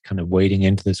risk kind of wading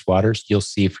into this waters, you'll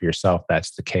see for yourself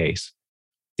that's the case.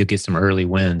 You'll get some early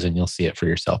wins and you'll see it for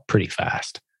yourself pretty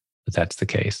fast, but that's the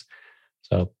case.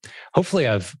 So hopefully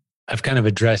I've kind of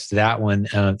addressed that one.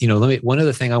 One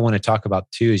other thing I want to talk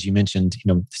about too, is you mentioned,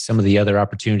 some of the other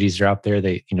opportunities are out there.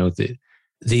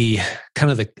 The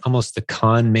kind of almost the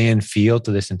con man feel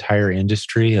to this entire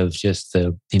industry of just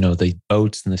the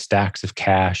boats and the stacks of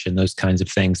cash and those kinds of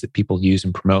things that people use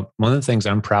and promote. One of the things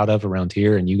I'm proud of around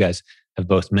here, and you guys have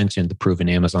both mentioned the Proven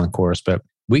Amazon course, but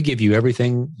we give you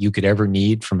everything you could ever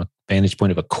need from a vantage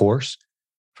point of a course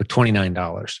for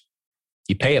 $29.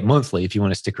 You pay it monthly if you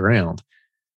want to stick around,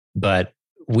 but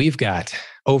we've got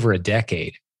over a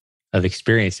decade of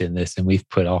experience in this, and we've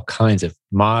put all kinds of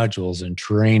modules and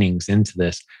trainings into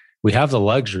this. We have the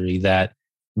luxury that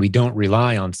we don't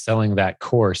rely on selling that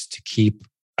course to keep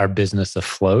our business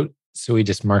afloat. So we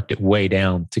just marked it way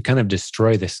down to kind of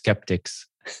destroy the skeptics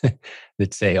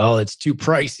that say, oh, it's too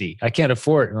pricey, I can't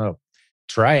afford it. Oh,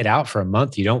 try it out for a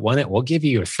month. You don't want it? We'll give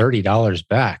you your $30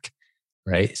 back,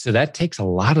 right? So that takes a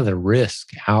lot of the risk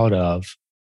out of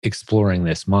exploring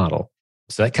this model.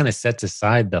 So that kind of sets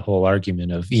aside the whole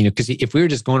argument of, because if we were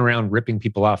just going around ripping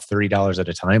people off $30 at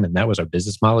a time and that was our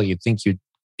business model, you'd think you'd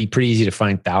be pretty easy to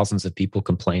find thousands of people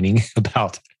complaining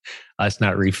about us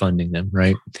not refunding them,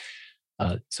 right?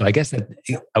 So I guess that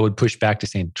I would push back to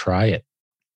saying, try it.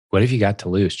 What have you got to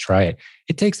lose? Try it.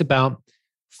 It takes about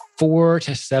 4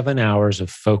 to 7 hours of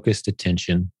focused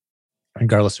attention,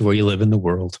 regardless of where you live in the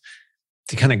world,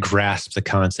 to kind of grasp the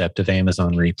concept of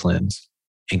Amazon replens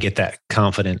and get that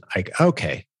confident, like,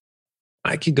 okay,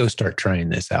 I could go start trying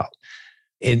this out.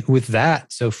 And with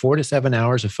that, so 4 to 7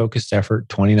 hours of focused effort,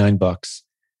 $29.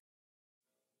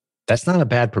 That's not a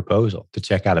bad proposal to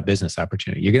check out a business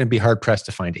opportunity. You're going to be hard pressed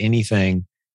to find anything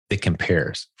that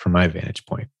compares from my vantage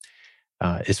point,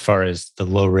 as far as the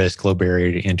low risk, low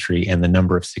barrier to entry and the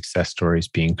number of success stories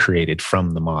being created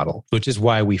from the model, which is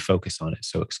why we focus on it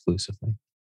so exclusively.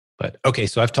 But okay,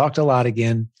 so I've talked a lot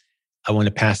again. I want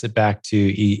to pass it back to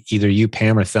either you,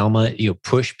 Pam, or Thelma.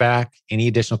 Push back any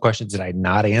additional questions. Did I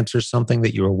not answer something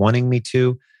that you were wanting me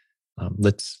to?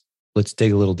 Let's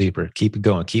dig a little deeper. Keep it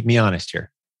going. Keep me honest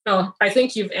here. Oh, I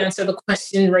think you've answered the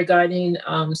question regarding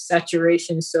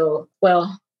saturation. So,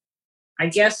 well, I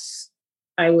guess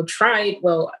I would try it.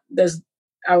 Well,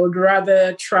 I would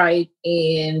rather try it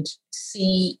and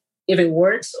see if it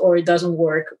works or it doesn't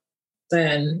work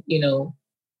than,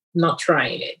 not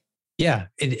trying it. Yeah.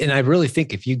 And I really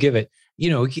think if you give it,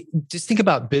 just think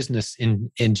about business in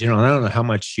general. I don't know how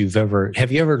much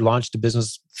have you ever launched a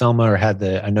business, Thelma, or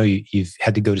I know you've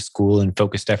had to go to school and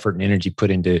focused effort and energy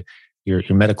put into your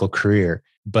medical career,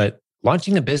 but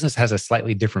launching a business has a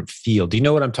slightly different feel. Do you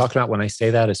know what I'm talking about when I say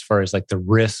that, as far as like the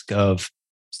risk of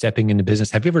stepping into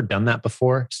business? Have you ever done that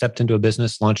before? Stepped into a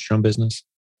business, launched your own business?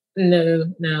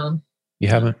 No. You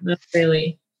haven't? Not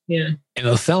really. Yeah.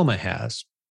 And Thelma has.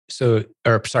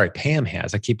 Pam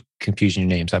has. I keep confusing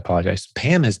your names. I apologize.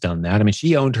 Pam has done that. I mean,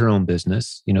 she owned her own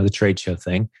business, the trade show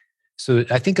thing. So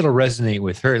I think it'll resonate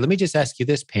with her. Let me just ask you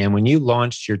this, Pam. When you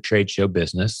launched your trade show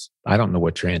business, I don't know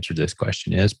what your answer to this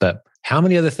question is, but how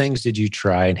many other things did you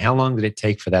try and how long did it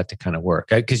take for that to kind of work?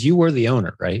 Because you were the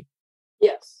owner, right?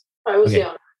 Yes, I was the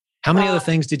owner. How many other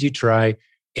things did you try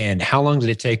and how long did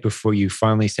it take before you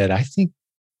finally said, I think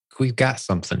we've got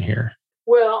something here?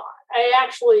 Well,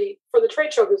 for the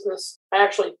trade show business, I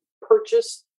actually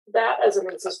purchased that as an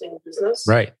existing business.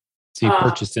 Right. So you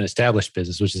purchased an established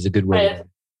business, which is a good way.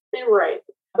 Right.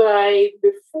 But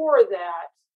before that,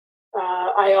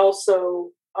 I also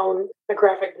owned a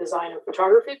graphic design and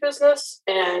photography business.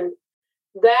 And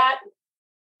that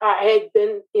I had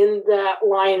been in that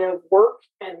line of work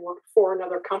and worked for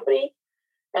another company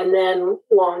and then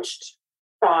launched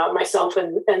myself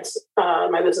and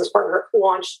my business partner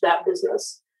launched that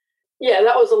business. Yeah,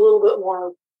 that was a little bit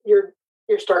more, you're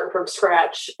starting from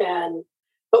scratch.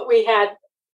 But we had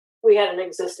an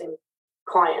existing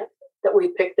client that we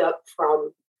picked up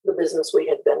from the business we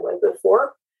had been with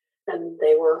before. And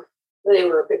they were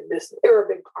a big business. They were a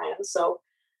big client. So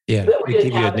yeah, they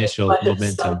gave you initial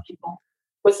momentum.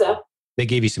 What's that? They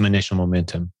gave you some initial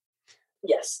momentum.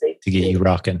 Yes, to get you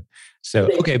rocking. So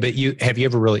okay, but have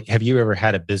you ever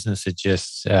had a business that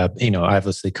just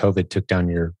obviously COVID took down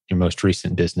your most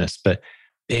recent business, but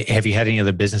have you had any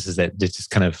other businesses that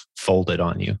just kind of folded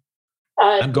on you?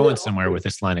 I'm going somewhere with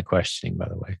this line of questioning, by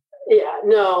the way. Yeah,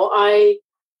 no, I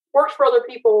worked for other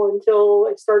people until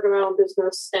I started my own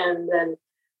business, and then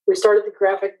we started the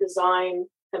graphic design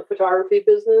and photography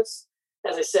business.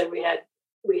 As I said, we had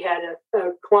a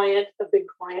client, a big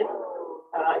client,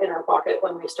 in our pocket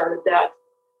when we started that.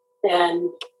 And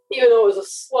even though it was a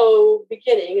slow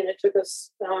beginning and it took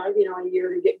us, a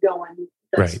year to get going,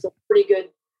 that's still a pretty good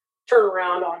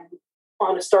turnaround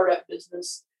on a startup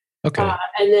business. Okay.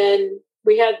 And then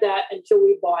we had that until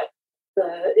we bought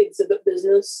the exhibit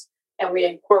business and we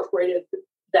incorporated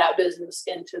that business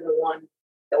into the one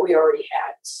that we already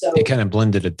had. So you kind of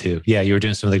blended it too. Yeah, you were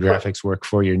doing some of the graphics work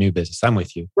for your new business. I'm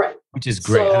with you. Right. Which is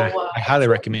great. So, and I highly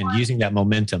recommend using that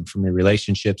momentum from your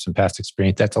relationships and past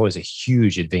experience. That's always a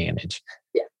huge advantage.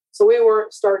 Yeah. So we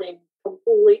weren't starting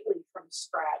completely from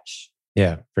scratch.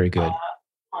 Yeah, very good.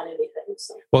 On anything.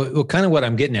 So. Well, kind of what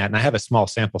I'm getting at, and I have a small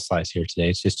sample size here today.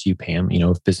 It's just you, Pam,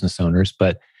 of business owners.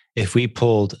 But if we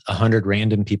pulled 100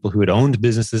 random people who had owned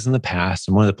businesses in the past,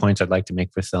 and one of the points I'd like to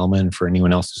make for Thelma and for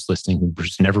anyone else who's listening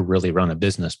who's never really run a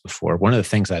business before, one of the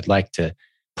things I'd like to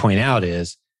point out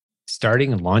is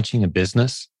starting and launching a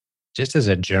business, just as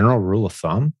a general rule of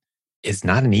thumb, is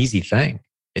not an easy thing.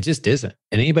 It just isn't.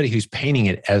 And anybody who's painting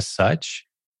it as such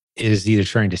is either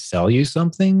trying to sell you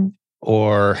something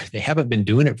or they haven't been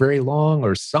doing it very long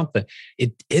or something.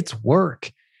 It's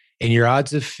work. And your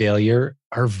odds of failure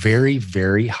are very,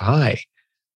 very high.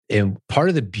 And part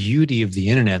of the beauty of the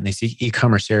internet and this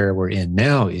e-commerce era we're in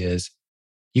now is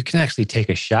you can actually take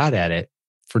a shot at it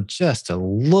for just a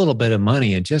little bit of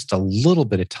money and just a little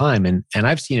bit of time. And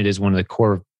I've seen it as one of the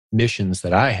core missions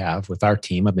that I have with our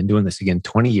team. I've been doing this again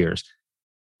 20 years,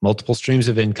 multiple streams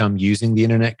of income, using the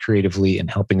internet creatively and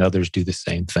helping others do the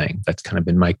same thing. That's kind of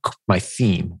been my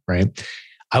theme, right?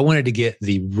 I wanted to get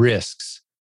the risks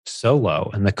so low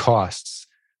and the costs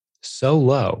so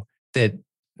low that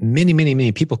many, many,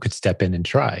 many people could step in and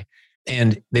try.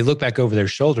 And they look back over their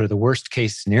shoulder. The worst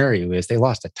case scenario is they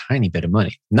lost a tiny bit of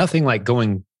money. Nothing like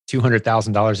going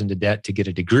 $200,000 into debt to get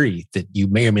a degree that you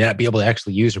may or may not be able to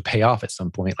actually use or pay off at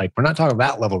some point. Like, we're not talking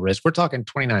that level of risk. We're talking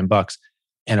 $29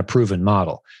 and a proven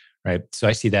model, right? So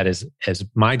I see that as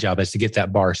my job is to get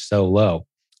that bar so low.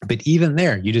 But even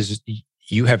there,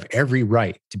 you have every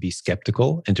right to be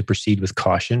skeptical and to proceed with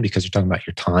caution, because you're talking about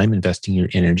your time, investing your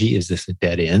energy. Is this a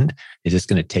dead end? Is this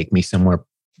going to take me somewhere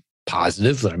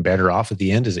positive that I'm better off at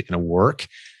the end? Is it going to work?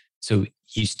 So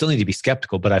you still need to be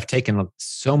skeptical, but I've taken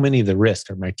so many of the risks,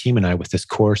 or my team and I, with this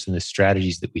course and the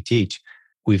strategies that we teach.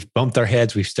 We've bumped our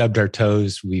heads, we've stubbed our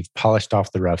toes, we've polished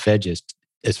off the rough edges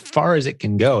as far as it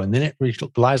can go. And then it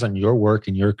relies on your work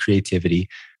and your creativity.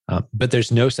 But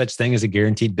there's no such thing as a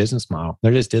guaranteed business model.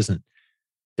 There just isn't.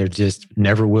 There just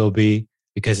never will be,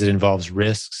 because it involves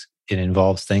risks. It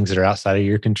involves things that are outside of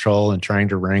your control and trying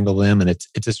to wrangle them. And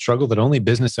it's a struggle that only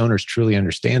business owners truly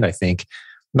understand, I think.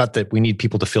 Not that we need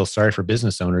people to feel sorry for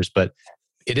business owners, but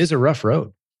it is a rough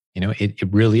road.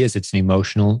 It really is. It's an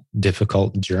emotional,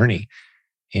 difficult journey.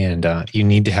 And you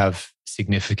need to have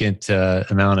significant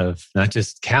amount of not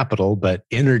just capital, but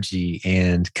energy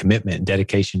and commitment and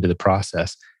dedication to the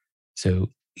process.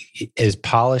 So as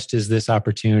polished as this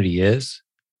opportunity is,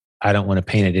 I don't want to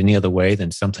paint it any other way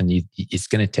than something it's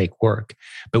going to take work.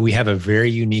 But we have a very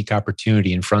unique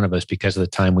opportunity in front of us because of the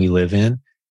time we live in.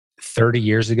 30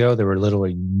 years ago, there were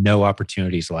literally no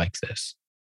opportunities like this.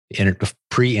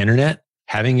 Pre-internet,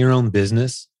 having your own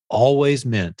business always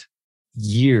meant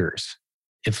years,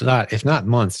 if not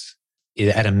months,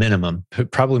 at a minimum,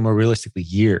 probably more realistically,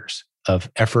 years of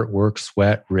effort, work,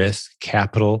 sweat, risk,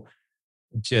 capital.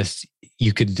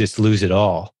 You could just lose it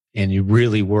all. And you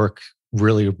really work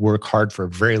hard for a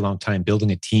very long time,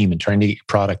 building a team and trying to get your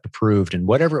product approved and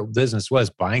whatever business was,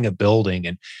 buying a building.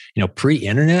 And,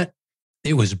 pre-internet,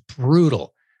 it was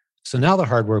brutal. So now the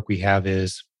hard work we have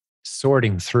is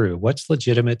sorting through what's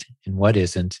legitimate and what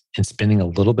isn't, and spending a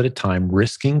little bit of time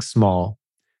risking small,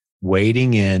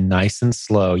 wading in nice and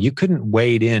slow. You couldn't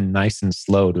wade in nice and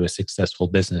slow to a successful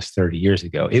business 30 years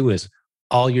ago. It was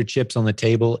all your chips on the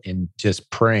table and just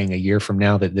praying a year from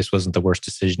now that this wasn't the worst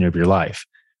decision of your life.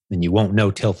 And you won't know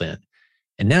till then.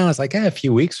 And now it's like, a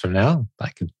few weeks from now, I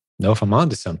can know if I'm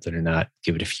onto something or not.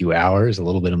 Give it a few hours, a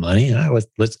little bit of money.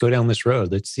 Let's go down this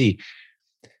road. Let's see.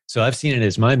 So I've seen it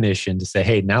as my mission to say,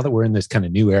 hey, now that we're in this kind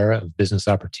of new era of business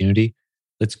opportunity,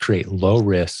 let's create low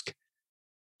risk,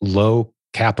 low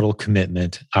capital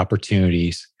commitment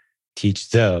opportunities, teach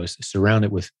those, surround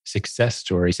it with success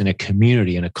stories and a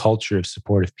community and a culture of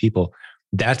supportive people.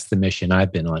 That's the mission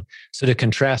I've been on. So to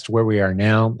contrast where we are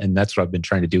now, and that's what I've been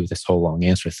trying to do with this whole long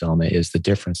answer, Thelma, is the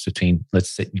difference between, let's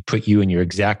say, you put you in your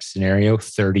exact scenario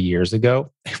 30 years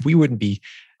ago, there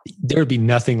would be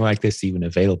nothing like this even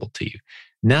available to you.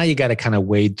 Now you got to kind of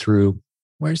wade through,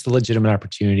 where's the legitimate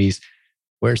opportunities?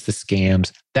 Where's the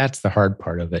scams? That's the hard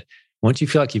part of it. Once you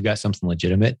feel like you've got something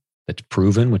legitimate that's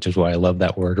proven, which is why I love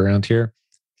that word around here,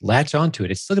 latch onto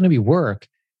it. It's still going to be work,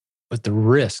 but the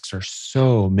risks are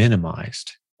so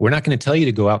minimized. We're not going to tell you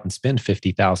to go out and spend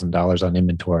 $50,000 on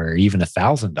inventory or even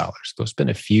 $1,000. Go spend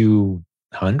a few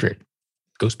hundred.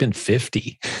 Go spend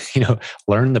 50.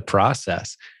 Learn the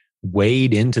process.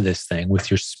 Wade into this thing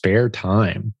with your spare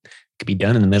time. It can be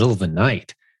done in the middle of the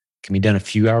night. It can be done a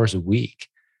few hours a week,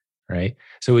 right?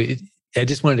 So I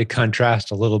just wanted to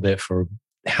contrast a little bit for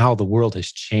how the world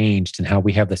has changed and how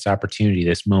we have this opportunity,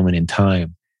 this moment in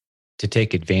time, to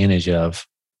take advantage of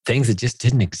things that just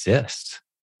didn't exist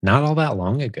not all that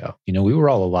long ago. We were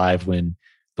all alive when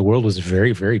the world was a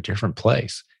very, very different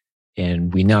place.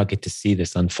 And we now get to see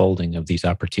this unfolding of these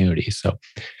opportunities. So,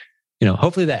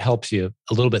 hopefully that helps you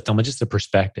a little bit, Thelma, just the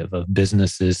perspective of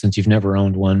businesses, since you've never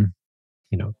owned one,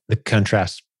 the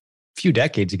contrast a few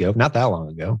decades ago, not that long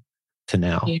ago, to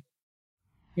now.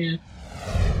 Yeah.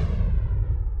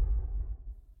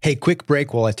 Hey, quick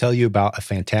break while I tell you about a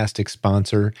fantastic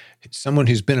sponsor. It's someone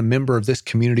who's been a member of this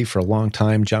community for a long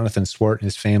time, Jonathan Swart and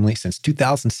his family, since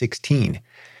 2016.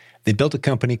 They built a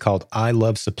company called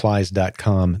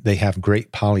ilovesupplies.com. They have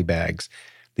great poly bags.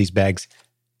 These bags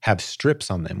have strips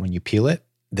on them when you peel it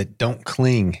that don't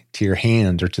cling to your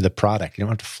hand or to the product. You don't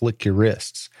have to flick your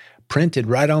wrists. Printed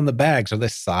right on the bags are the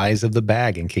size of the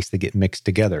bag in case they get mixed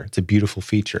together. It's a beautiful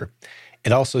feature.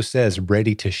 It also says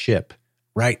ready to ship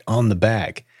right on the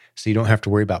bag. So you don't have to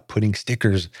worry about putting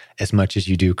stickers as much as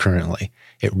you do currently.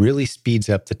 It really speeds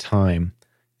up the time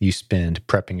you spend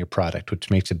prepping your product,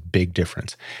 which makes a big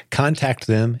difference. Contact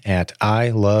them at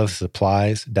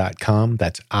ilovesupplies.com.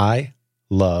 That's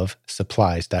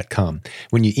ilovesupplies.com.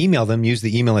 When you email them, use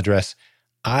the email address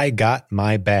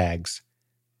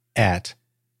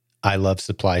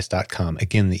igotmybags@ilovesupplies.com.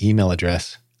 Again, the email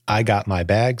address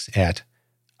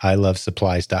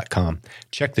igotmybags@ilovesupplies.com.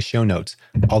 Check the show notes.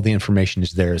 All the information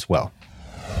is there as well.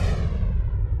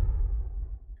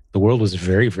 The world was a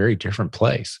very, very different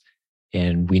place.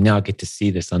 And we now get to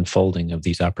see this unfolding of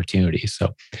these opportunities.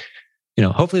 So,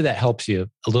 hopefully that helps you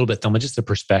a little bit, Thelma, just the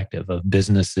perspective of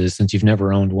businesses since you've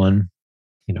never owned one,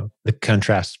 the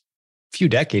contrast a few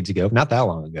decades ago, not that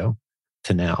long ago,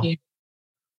 to now.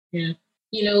 Yeah.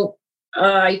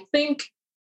 I think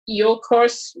your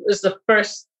course was the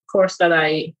first course that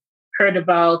I heard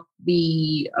about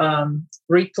the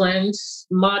replens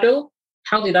model.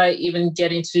 How did I even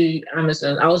get into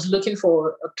Amazon? I was looking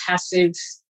for a passive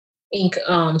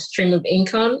stream of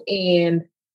income, and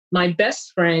my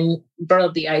best friend brought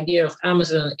up the idea of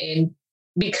Amazon. And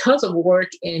because of work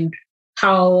and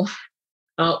how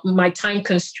my time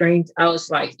constraint, I was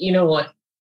like, you know what?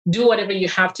 Do whatever you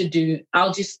have to do.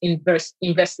 I'll just invest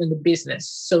in the business.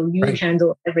 So you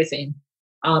handle everything.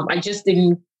 I just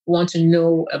didn't want to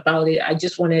know about it. I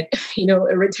just wanted,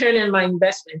 a return on my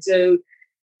investment. So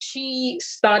she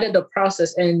started the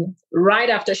process, and right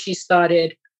after she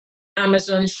started,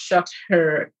 Amazon shut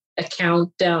her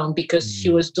account down because she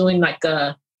was doing like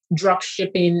a drop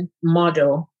shipping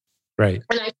model. Right.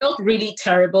 And I felt really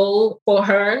terrible for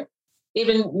her.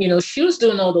 Even, she was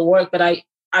doing all the work, but I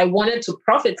wanted to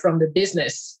profit from the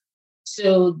business.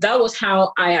 So that was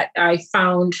how I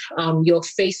found your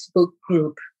Facebook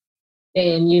group.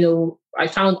 And, I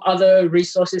found other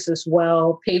resources as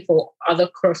well, pay for other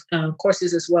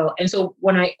courses as well. And so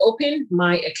when I opened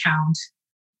my account,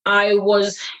 I've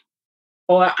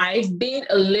been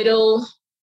a little,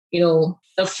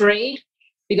 afraid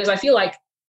because I feel like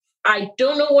I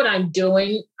don't know what I'm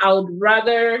doing. I would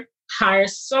rather hire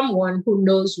someone who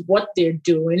knows what they're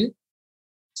doing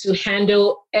to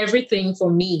handle everything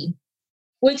for me,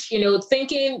 which,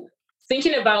 thinking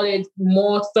about it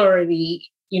more thoroughly,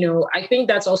 I think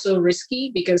that's also risky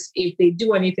because if they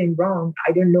do anything wrong,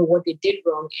 I don't know what they did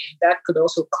wrong, and that could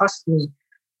also cost me.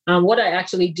 What I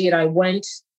actually did, I went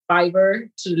Fiverr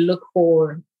to look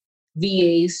for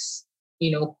VAs,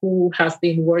 who have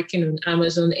been working on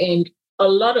Amazon. And a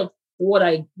lot of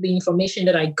the information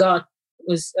that I got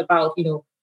was about,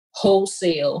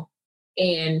 wholesale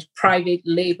and private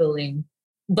labeling,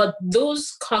 but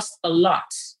those cost a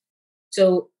lot.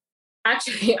 So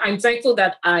actually, I'm thankful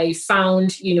that I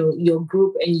found, your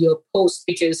group and your post,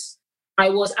 because I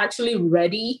was actually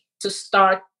ready to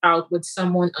start out with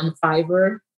someone on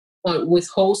Fiverr with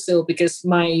wholesale, because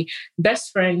my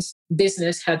best friend's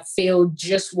business had failed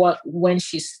just when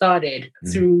she started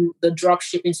through the drop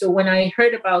shipping. So when I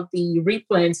heard about the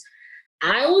replens,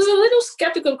 I was a little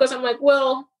skeptical because I'm like,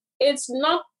 well, it's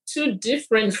not too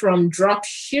different from drop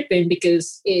shipping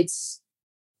because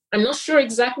I'm not sure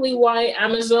exactly why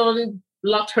Amazon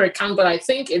locked her account, but I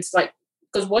think it's like,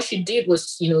 because what she did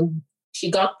was, she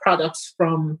got products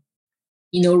from,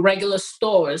 regular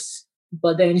stores,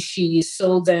 but then she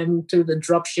sold them through the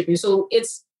drop shipping. So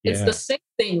it's the same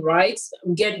thing, right?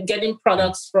 Getting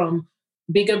products from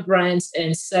bigger brands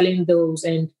and selling those.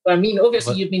 And I mean,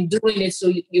 obviously you've been doing it,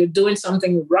 so you're doing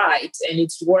something right and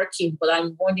it's working. But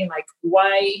I'm wondering like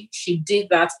why she did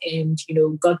that and,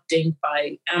 got dinged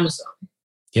by Amazon.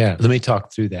 Yeah, let me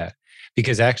talk through that.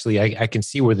 Because actually, I can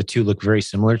see where the two look very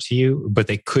similar to you, but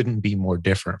they couldn't be more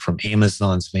different from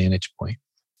Amazon's vantage point.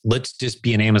 Let's just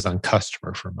be an Amazon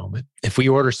customer for a moment. If we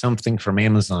order something from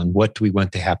Amazon, what do we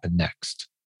want to happen next?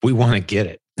 We want to get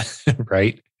it,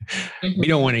 right? Mm-hmm. We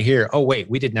don't want to hear, oh, wait,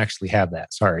 we didn't actually have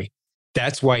that. Sorry.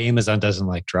 That's why Amazon doesn't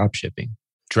like drop shipping.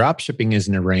 Drop shipping is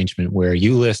an arrangement where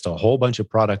you list a whole bunch of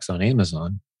products on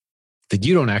Amazon that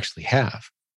you don't actually have,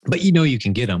 but you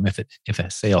can get them if a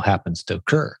sale happens to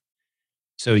occur.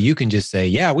 So you can just say,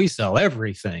 yeah, we sell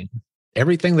everything.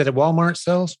 Everything that a Walmart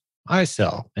sells, I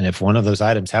sell. And if one of those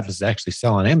items happens to actually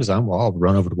sell on Amazon, well, I'll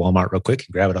run over to Walmart real quick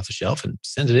and grab it off the shelf and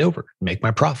send it over and make my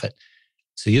profit.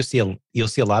 So you'll see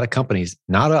a lot of companies,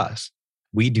 not us.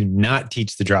 We do not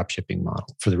teach the drop shipping model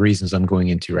for the reasons I'm going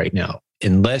into right now.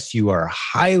 Unless you are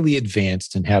highly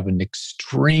advanced and have an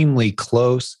extremely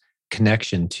close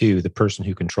connection to the person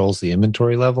who controls the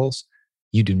inventory levels,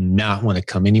 you do not want to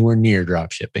come anywhere near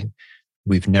drop shipping.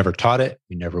 We've never taught it.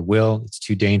 We never will. It's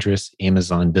too dangerous.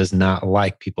 Amazon does not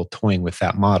like people toying with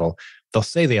that model. They'll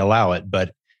say they allow it,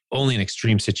 but only in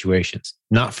extreme situations,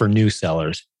 not for new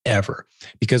sellers ever.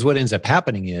 Because what ends up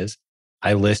happening is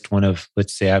I list one of,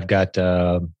 let's say I've got,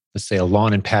 let's say a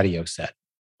lawn and patio set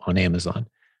on Amazon.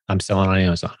 I'm selling on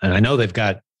Amazon. And I know they've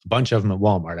got a bunch of them at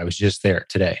Walmart. I was just there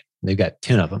today. They've got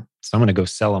 10 of them. So I'm going to go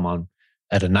sell them on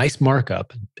at a nice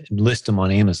markup and list them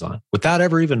on Amazon without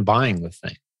ever even buying the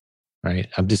thing, right?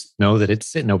 I just know that it's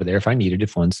sitting over there if I need it,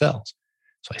 if one sells.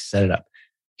 So I set it up.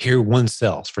 Here one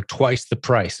sells for twice the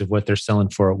price of what they're selling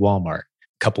for at Walmart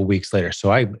a couple weeks later.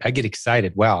 So I get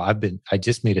excited. Wow, I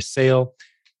just made a sale.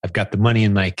 I've got the money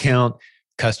in my account.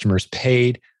 Customers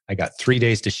paid. I got 3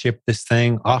 days to ship this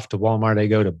thing off to Walmart. I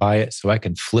go to buy it so I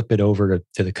can flip it over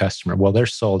to the customer. Well, they're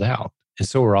sold out. And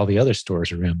so are all the other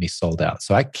stores around me sold out.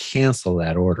 So I cancel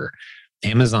that order.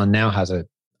 Amazon now has an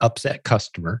upset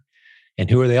customer. And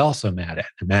who are they also mad at?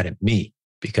 They're mad at me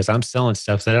because I'm selling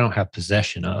stuff that I don't have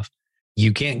possession of.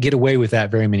 You can't get away with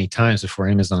that very many times before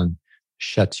Amazon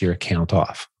shuts your account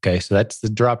off. Okay. So that's the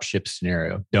dropship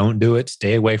scenario. Don't do it.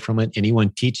 Stay away from it.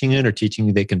 Anyone teaching it or teaching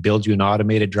you they can build you an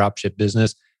automated dropship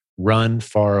business, run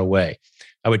far away.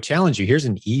 I would challenge you. Here's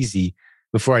an easy,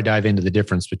 before I dive into the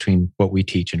difference between what we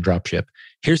teach and dropship,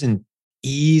 here's an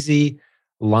easy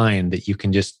line that you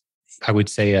can just, I would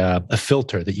say a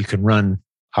filter that you can run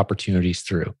opportunities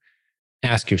through.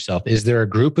 Ask yourself, is there a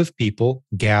group of people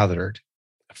gathered,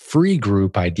 a free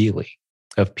group ideally,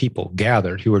 of people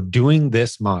gathered who are doing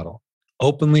this model,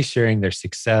 openly sharing their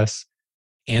success,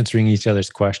 answering each other's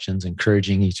questions,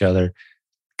 encouraging each other,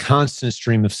 constant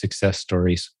stream of success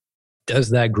stories?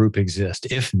 Does that group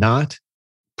exist? If not,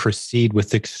 proceed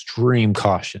with extreme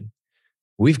caution.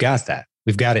 We've got that.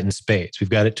 We've got it in spades. We've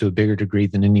got it to a bigger degree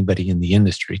than anybody in the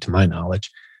industry, to my knowledge.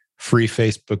 Free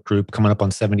Facebook group coming up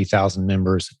on 70,000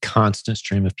 members, constant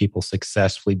stream of people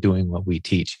successfully doing what we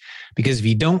teach. Because if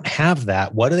you don't have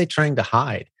that, what are they trying to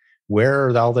hide? Where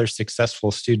are all their successful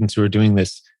students who are doing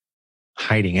this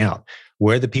hiding out?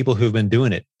 Where are the people who've been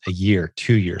doing it a year,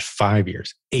 2 years, 5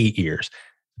 years, 8 years?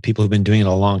 People who've been doing it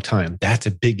a long time. That's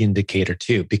a big indicator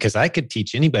too, because I could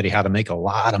teach anybody how to make a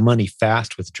lot of money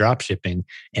fast with drop shipping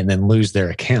and then lose their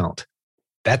account.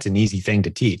 That's an easy thing to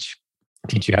teach.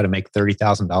 Teach you how to make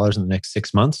 $30,000 in the next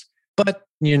 6 months, but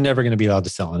you're never going to be allowed to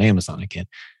sell on Amazon again.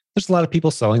 There's a lot of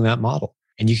people selling that model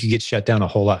and you could get shut down a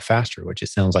whole lot faster, which it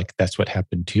sounds like that's what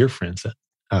happened to your friend,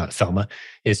 Thelma,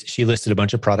 is she listed a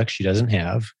bunch of products she doesn't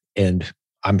have. And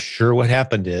I'm sure what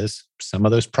happened is some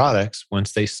of those products,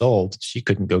 once they sold, she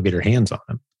couldn't go get her hands on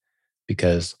them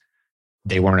because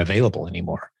they weren't available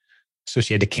anymore. So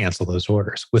she had to cancel those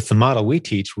orders. With the model we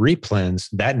teach, replens,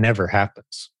 that never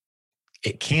happens.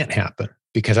 It can't happen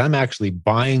because I'm actually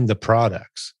buying the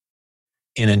products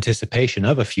in anticipation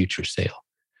of a future sale.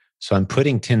 So I'm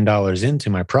putting $10 into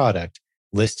my product,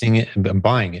 listing it, and I'm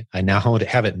buying it. I now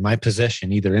have it in my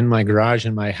possession, either in my garage,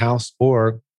 in my house,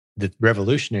 or the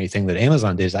revolutionary thing that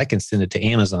Amazon did is I can send it to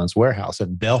Amazon's warehouse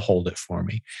and they'll hold it for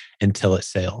me until it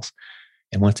sells.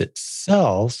 And once it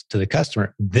sells to the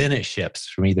customer, then it ships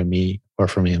from either me or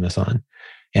from Amazon.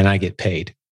 And I get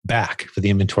paid back for the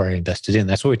inventory I invested in.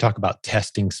 That's what we talk about,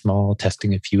 testing small,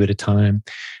 testing a few at a time.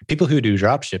 People who do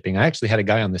drop shipping, I actually had a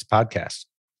guy on this podcast.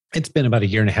 It's been about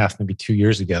 1.5 years, maybe 2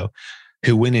 years ago,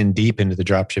 who went in deep into the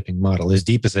drop shipping model, as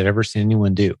deep as I've ever seen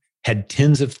anyone do. Had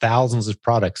tens of thousands of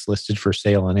products listed for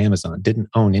sale on Amazon, didn't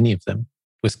own any of them,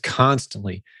 was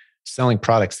constantly selling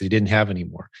products that he didn't have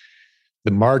anymore.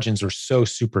 The margins were so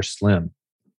super slim.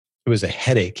 It was a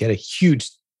headache. He had a huge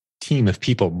team of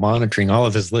people monitoring all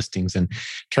of his listings and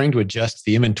trying to adjust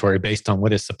the inventory based on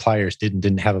what his suppliers did and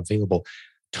didn't have available.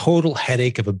 Total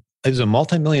headache it was a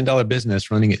multi-million-dollar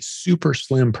business running at super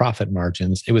slim profit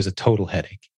margins. It was a total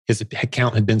headache. His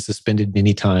account had been suspended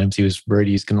many times. He was worried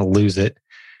he was going to lose it.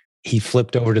 He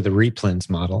flipped over to the replens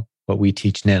model, what we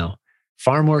teach now.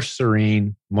 Far more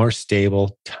serene, more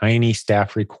stable, tiny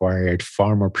staff required,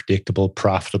 far more predictable,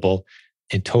 profitable,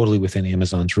 and totally within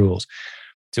Amazon's rules.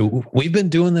 So we've been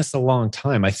doing this a long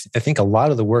time. I think a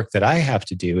lot of the work that I have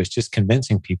to do is just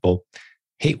convincing people,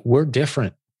 hey, we're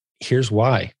different. Here's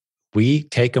why. We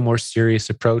take a more serious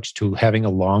approach to having a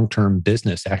long-term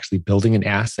business, actually building an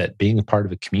asset, being a part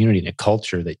of a community and a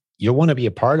culture that you'll want to be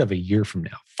a part of a year from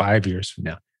now, 5 years from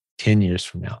now, 10 years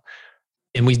from now.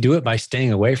 And we do it by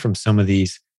staying away from some of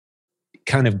these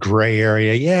kind of gray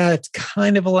area. Yeah, it's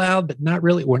kind of allowed, but not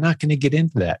really. We're not going to get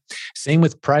into that. Same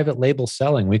with private label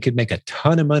selling. We could make a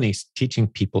ton of money teaching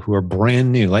people who are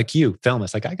brand new, like you, Thelma.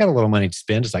 It's like, I got a little money to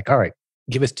spend. It's like, all right,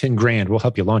 give us 10 grand. We'll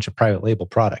help you launch a private label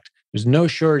product. There's no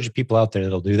shortage of people out there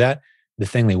that'll do that. The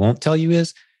thing they won't tell you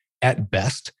is, at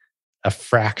best, a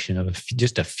fraction of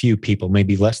just a few people,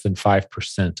 maybe less than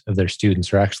 5% of their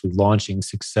students are actually launching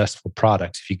successful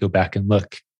products. If you go back and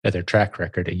look at their track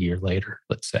record a year later,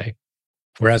 let's say.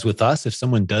 Whereas with us, if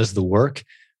someone does the work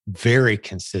very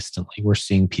consistently, we're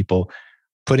seeing people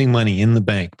putting money in the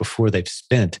bank before they've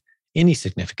spent any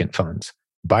significant funds.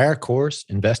 Buy our course,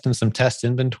 invest in some test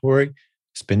inventory,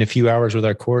 spend a few hours with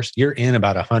our course, you're in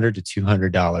about $100 to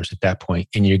 $200 at that point,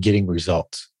 and you're getting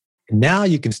results. Now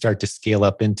you can start to scale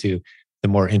up into the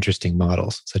more interesting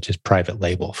models, such as private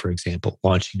label, for example,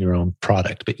 launching your own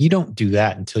product. But you don't do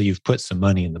that until you've put some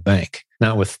money in the bank,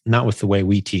 not with the way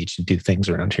we teach and do things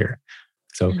around here.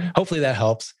 So hopefully that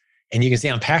helps. And you can see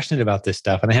I'm passionate about this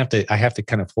stuff, and I have to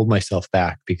kind of hold myself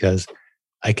back because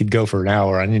I could go for an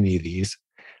hour on any of these.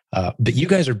 But you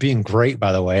guys are being great,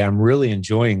 by the way. I'm really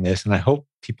enjoying this, and I hope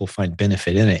people find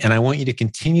benefit in it. And I want you to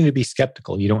continue to be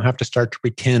skeptical. You don't have to start to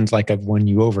pretend like I've won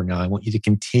you over now. I want you to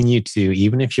continue to,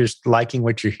 even if you're liking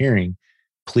what you're hearing,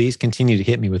 please continue to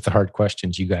hit me with the hard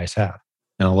questions you guys have.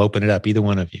 And I'll open it up, either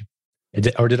one of you.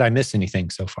 Or did I miss anything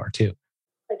so far too?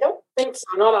 I don't think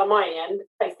so, not on my end.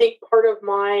 I think part of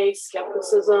my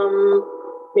skepticism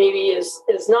maybe is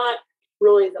not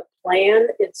really the plan.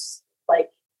 It's like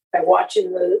I watch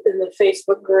in the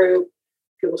Facebook group,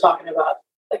 people talking about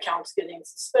accounts getting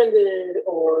suspended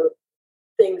or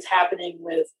things happening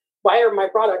with, why are my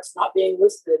products not being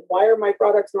listed? Why are my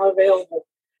products not available?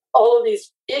 All of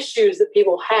these issues that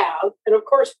people have. And of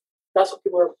course, that's what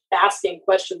people are asking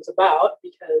questions about,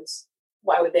 because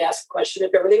why would they ask a question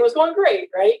if everything was going great,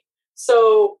 right?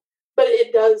 So, but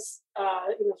it does,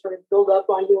 sort of build up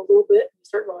on you a little bit. You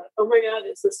start going, oh my God,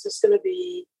 is this just going to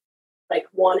be like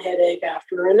one headache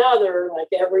after another? Like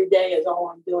every day is all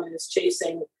I'm doing is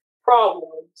chasing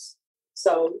problems.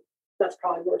 So that's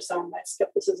probably where some of my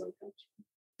skepticism comes from.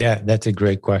 Yeah, that's a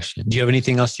great question. Do you have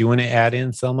anything else you want to add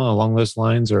in, Thelma, along those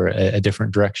lines, or a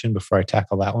different direction before I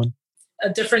tackle that one? A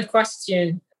different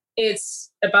question.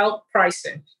 It's about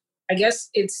pricing. I guess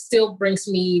it still brings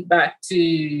me back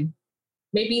to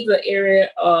maybe the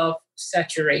area of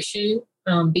saturation,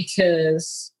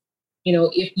 because,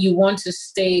 if you want to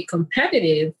stay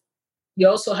competitive, you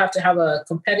also have to have a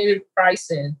competitive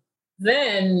pricing.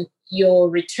 Then your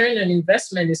return on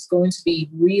investment is going to be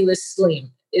really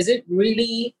slim. Is it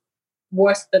really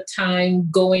worth the time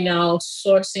going out,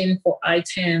 sourcing for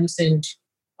items and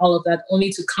all of that, only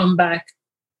to come back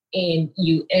and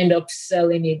you end up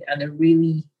selling it at a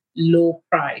really low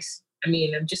price? I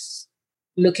mean, I'm just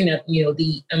looking at,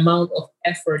 the amount of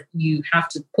effort you have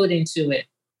to put into it,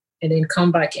 and then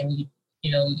come back and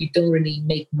you don't really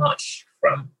make much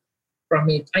from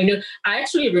it. I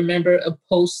actually remember a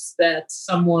post that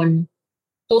someone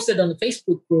posted on the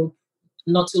Facebook group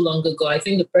not too long ago. I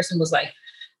think the person was like,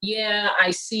 yeah,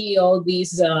 I see all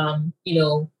these,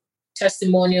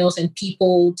 testimonials and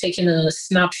people taking a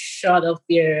snapshot of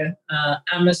their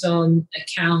Amazon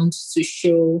accounts to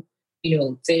show,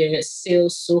 their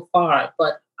sales so far,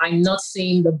 but I'm not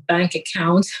seeing the bank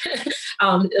account,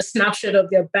 a snapshot of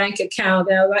their bank account.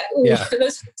 And I was like, oh, yeah.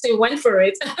 This person went for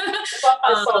it.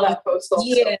 I saw that post also.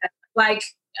 Yeah, like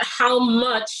how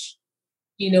much,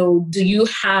 do you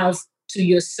have to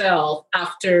yourself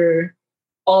after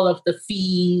all of the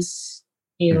fees,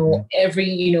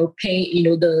 every, pay,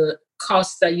 the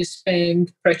cost that you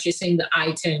spend purchasing the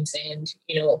items, and,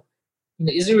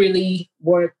 is it really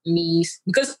worth me?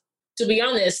 Because to be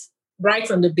honest, right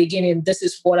from the beginning, this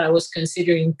is what I was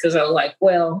considering, because I was like,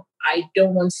 well, I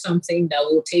don't want something that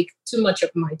will take too much of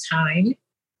my time.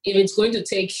 If it's going to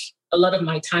take a lot of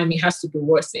my time, it has to be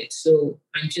worth it. So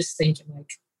I'm just thinking, like,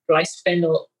 do I spend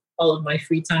all of my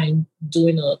free time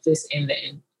doing all of this and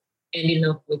then ending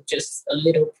up with just a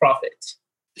little profit?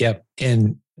 Yeah.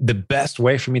 And the best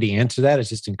way for me to answer that is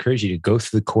just encourage you to go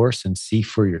through the course and see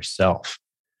for yourself.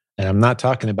 And I'm not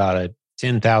talking about a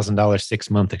 $10,000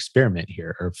 6-month experiment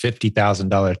here or $50,000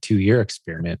 2-year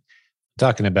experiment. I'm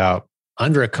talking about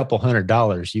under a couple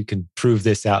 $100. You can prove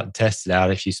this out and test it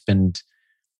out if you spend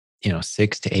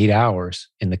 6 to 8 hours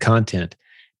in the content.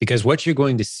 Because what you're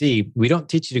going to see, we don't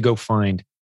teach you to go find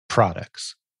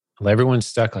products. Well, everyone's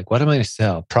stuck like, what am I going to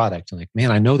sell? Product. And like, man,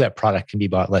 I know that product can be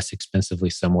bought less expensively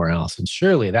somewhere else. And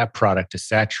surely that product is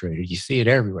saturated. You see it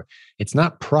everywhere. It's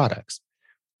not products.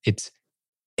 It's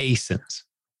ASINs.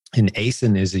 And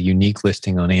ASIN is a unique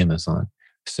listing on Amazon.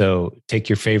 So take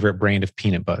your favorite brand of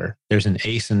peanut butter. There's an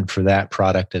ASIN for that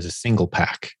product as a single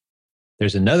pack.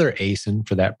 There's another ASIN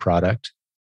for that product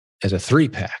as a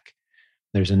 3-pack.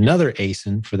 There's another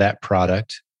ASIN for that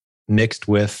product mixed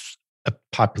with a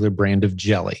popular brand of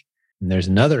jelly. And there's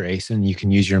another ASIN, you can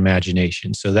use your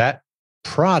imagination. So that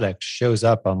product shows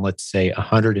up on, let's say,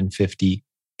 150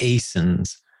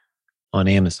 ASINs on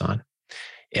Amazon.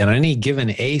 And on any given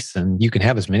ASIN, you can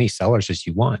have as many sellers as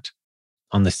you want.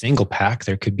 On the single pack,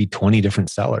 there could be 20 different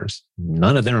sellers.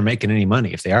 None of them are making any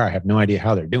money. If they are, I have no idea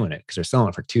how they're doing it because they're selling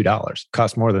it for $2. It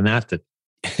costs more than that to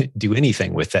do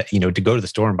anything with that, to go to the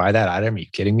store and buy that item. Are you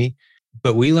kidding me?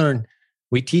 But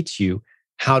we teach you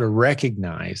how to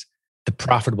recognize the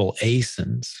profitable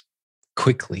ASINs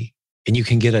quickly. And you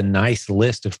can get a nice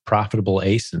list of profitable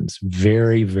ASINs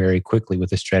very, very quickly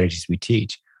with the strategies we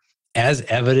teach. As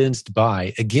evidenced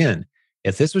by, again,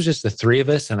 if this was just the three of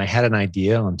us and I had an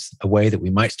idea on a way that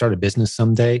we might start a business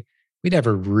someday, we'd have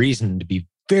a reason to be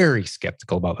very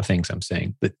skeptical about the things I'm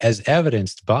saying. But as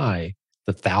evidenced by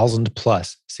the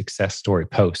 1,000+ success story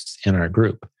posts in our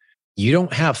group, you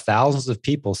don't have thousands of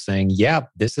people saying, yeah,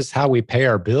 this is how we pay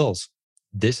our bills.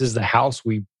 This is the house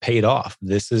we paid off.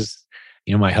 This is,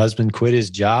 my husband quit his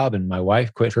job and my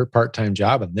wife quit her part-time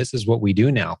job. And this is what we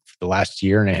do now for the last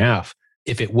year and a half.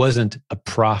 If it wasn't a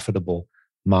profitable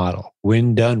model,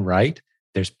 when done right,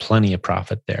 there's plenty of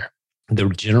profit there. The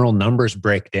general numbers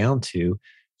break down to,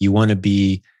 you want to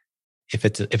be, if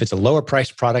it's a lower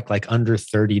priced product, like under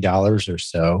 $30 or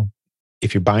so,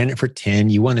 if you're buying it for 10,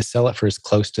 you want to sell it for as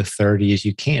close to 30 as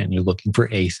you can. You're looking for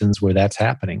ASINs where that's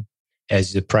happening.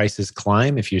 As the prices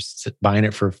climb, if you're buying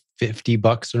it for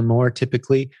 $50 or more,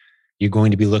 typically, you're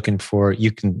going to be looking for,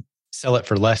 you can sell it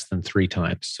for less than 3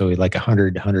 times. So like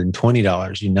 $100,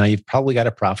 $120. Now you've probably got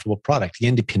a profitable product,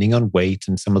 again, depending on weight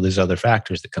and some of those other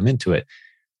factors that come into it.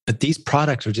 But these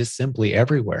products are just simply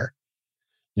everywhere.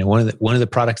 One of the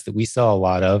products that we sell a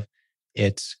lot of,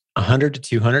 it's $100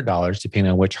 to $200,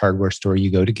 depending on which hardware store you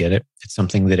go to get it. It's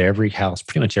something that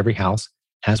pretty much every house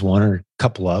has one or a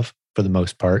couple of, for the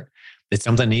most part. It's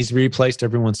something that needs to be replaced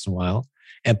every once in a while.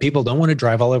 And people don't want to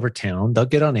drive all over town. They'll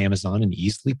get on Amazon and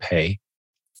easily pay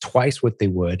twice what they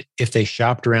would if they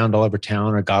shopped around all over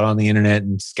town or got on the internet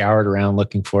and scoured around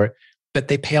looking for it. But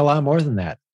they pay a lot more than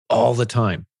that all the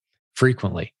time,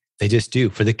 frequently. They just do,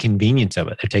 for the convenience of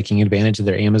it. They're taking advantage of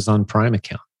their Amazon Prime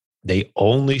account. They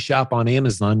only shop on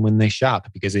Amazon when they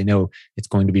shop because they know it's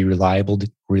going to be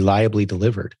reliably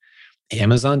delivered.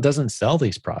 Amazon doesn't sell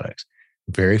these products.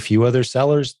 Very few other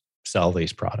sellers sell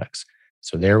these products.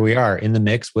 So there we are in the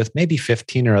mix with maybe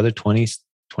 15 or other 20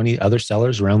 other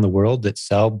sellers around the world that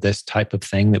sell this type of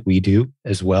thing that we do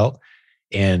as well.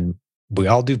 And we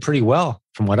all do pretty well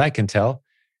from what I can tell.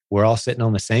 We're all sitting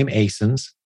on the same ASINs,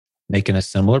 making a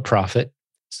similar profit.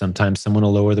 Sometimes someone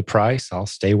will lower the price. I'll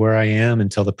stay where I am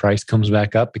until the price comes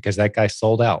back up because that guy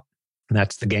sold out. And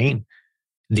that's the game.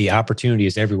 The opportunity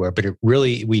is everywhere, but it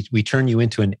really, we turn you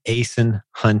into an ASIN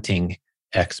hunting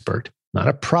expert, not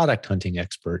a product hunting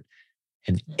expert,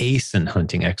 an ASIN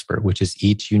hunting expert, which is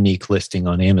each unique listing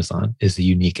on Amazon is a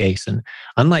unique ASIN.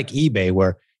 Unlike eBay,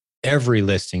 where every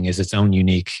listing is its own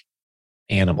unique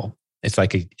animal. It's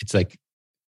like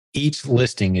each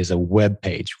listing is a web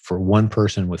page for one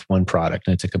person with one product,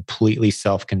 and it's a completely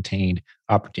self-contained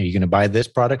opportunity. You're going to buy this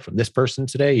product from this person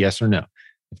today, yes or no?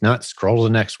 If not, scroll to the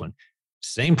next one.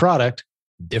 Same product,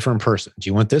 different person. Do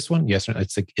you want this one? Yes or no?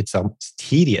 It's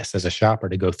tedious as a shopper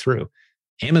to go through.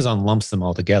 Amazon lumps them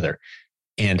all together.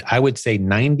 And I would say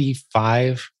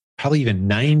 95, probably even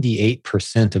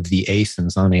 98% of the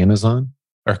ASINs on Amazon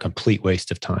are a complete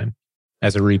waste of time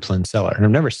as a replen seller. And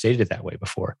I've never stated it that way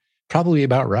before. Probably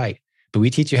about right. But we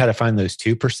teach you how to find those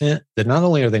 2% that not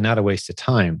only are they not a waste of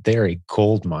time, they're a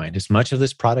gold mine. As much of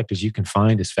this product as you can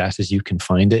find, as fast as you can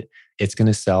find it, it's going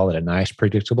to sell at a nice,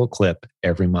 predictable clip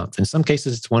every month. In some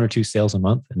cases, it's 1 or 2 sales a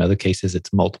month. In other cases,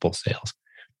 it's multiple sales.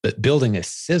 But building a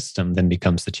system then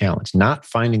becomes the challenge, not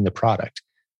finding the product.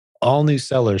 All new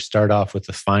sellers start off with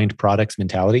the find products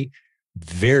mentality.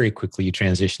 Very quickly, you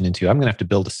transition into, I'm going to have to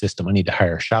build a system. I need to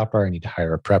hire a shopper. I need to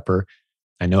hire a prepper.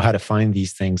 I know how to find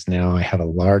these things now. I have a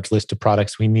large list of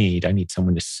products we need. I need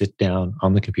someone to sit down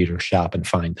on the computer, shop, and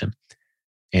find them.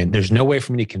 And there's no way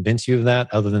for me to convince you of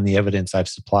that other than the evidence I've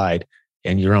supplied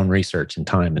and your own research and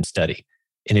time and study.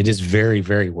 And it is very,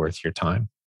 very worth your time.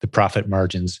 The profit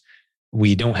margins,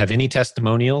 we don't have any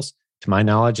testimonials to my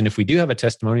knowledge. And if we do have a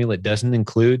testimonial that doesn't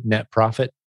include net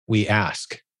profit, we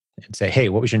ask and say, hey,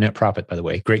 what was your net profit, by the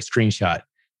way? Great screenshot.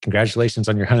 Congratulations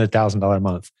on your $100,000 a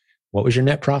month. What was your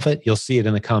net profit? You'll see it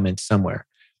in the comments somewhere.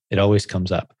 It always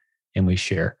comes up and we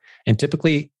share. And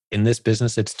typically in this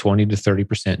business, it's 20 to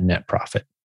 30% net profit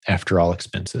after all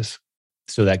expenses.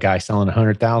 So that guy selling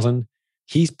 100,000,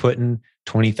 he's putting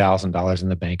 $20,000 in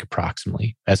the bank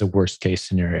approximately as a worst case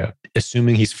scenario,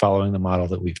 assuming he's following the model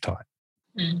that we've taught.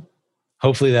 Mm.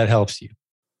 Hopefully that helps you.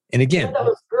 And again, that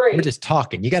was great. We're just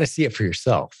talking. You got to see it for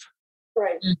yourself.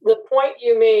 Right. Mm. The point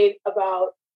you made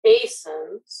about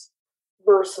ASINs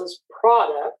versus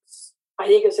products, I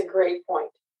think is a great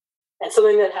point and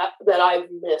something that I've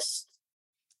missed.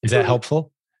 Is that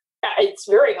helpful? It's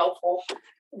very helpful,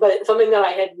 but it's something that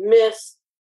I had missed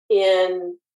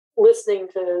in listening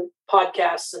to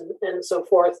podcasts and so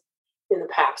forth in the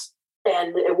past.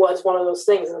 And it was one of those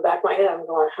things in the back of my head. I'm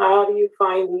going, how do you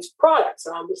find these products?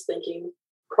 And I'm just thinking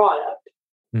product.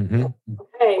 Mm-hmm.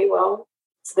 Okay, well,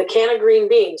 it's the can of green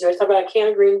beans. I talk about a can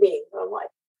of green beans. And I'm like,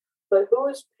 but who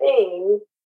is paying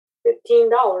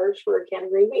 $15 for a can of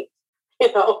green beans?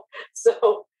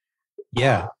 So.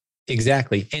 Yeah,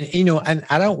 exactly. And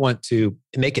I don't want to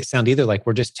make it sound either like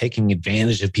we're just taking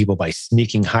advantage of people by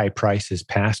sneaking high prices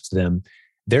past them.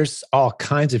 There's all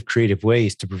kinds of creative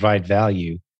ways to provide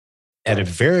value at a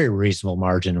very reasonable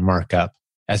margin of markup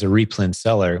as a replen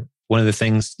seller. One of the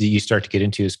things that you start to get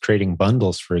into is creating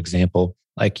bundles, for example,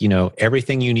 like,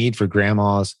 everything you need for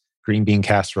grandma's green bean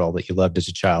casserole that you loved as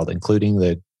a child, including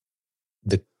the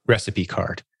recipe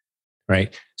card,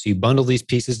 right? So you bundle these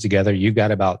pieces together. You've got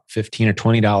about $15 or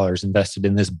 $20 invested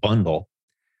in this bundle.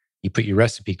 You put your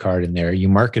recipe card in there. You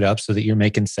mark it up so that you're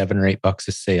making $7 or $8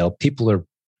 a sale. People are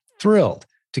thrilled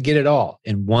to get it all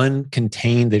in one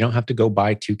contained. They don't have to go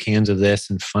buy 2 cans of this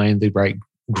and find the right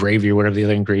gravy or whatever the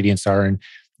other ingredients are and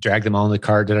drag them all in the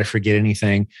cart. Did I forget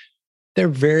anything? They're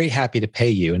very happy to pay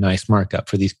you a nice markup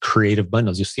for these creative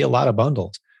bundles. You'll see a lot of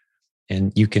bundles,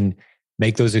 and you can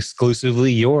make those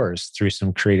exclusively yours through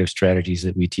some creative strategies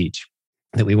that we teach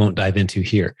that we won't dive into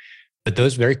here. But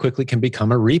those very quickly can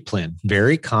become a replen.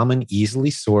 Very common,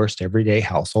 easily sourced, everyday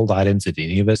household items that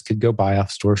any of us could go buy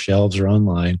off store shelves or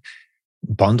online,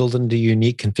 bundled into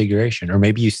unique configuration. Or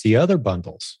maybe you see other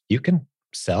bundles you can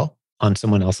sell on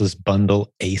someone else's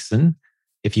bundle ASIN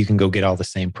if you can go get all the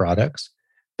same products.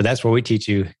 But that's where we teach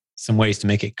you some ways to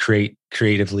make it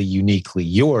creatively, uniquely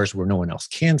yours where no one else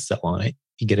can sell on it.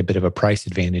 You get a bit of a price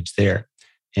advantage there.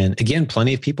 And again,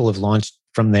 plenty of people have launched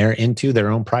from there into their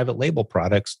own private label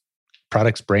products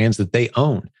brands that they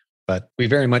own. But we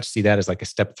very much see that as like a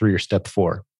step 3 or step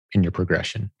 4 in your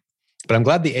progression. But I'm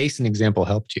glad the ASIN example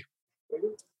helped you.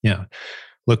 Yeah.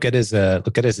 Look at it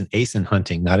as an ASIN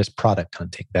hunting, not as product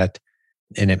hunting.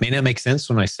 And it may not make sense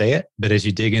when I say it, but as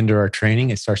you dig into our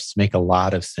training, it starts to make a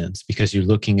lot of sense because you're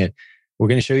looking at, we're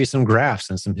going to show you some graphs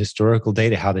and some historical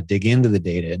data, how to dig into the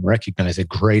data and recognize a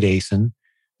great ASIN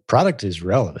product is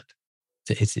relevant.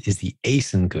 Is the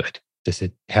ASIN good? Does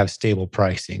it have stable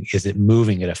pricing? Is it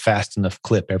moving at a fast enough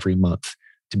clip every month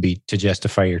to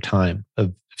justify your time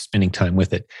of spending time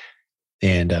with it?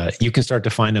 And you can start to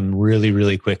find them really,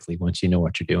 really quickly once you know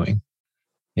what you're doing.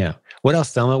 Yeah. What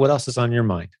else, Thelma? What else is on your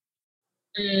mind?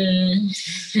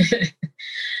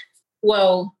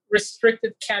 Well,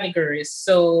 restricted categories.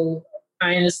 So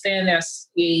I understand as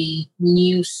a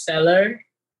new seller,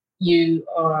 you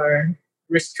are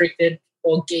restricted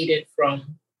or gated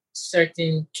from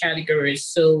certain categories.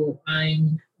 So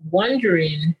I'm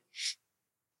wondering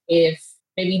if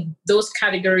maybe those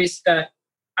categories that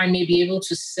I may be able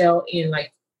to sell in,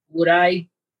 like, would I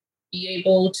be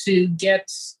able to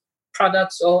get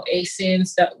products or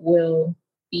ASINs that will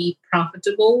be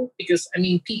profitable? Because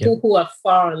people who are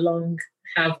far along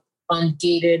have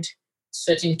ungated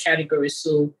certain categories.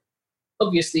 So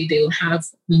obviously they have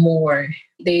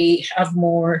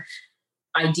more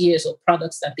ideas or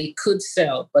products that they could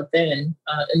sell, but then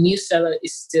a new seller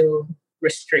is still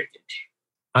restricted.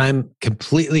 I'm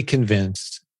completely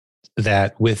convinced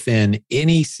that within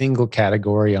any single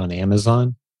category on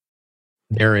Amazon,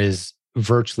 there is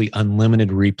virtually unlimited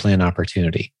replen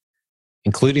opportunity,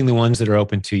 including the ones that are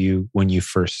open to you when you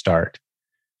first start.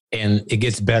 And it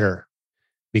gets better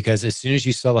because as soon as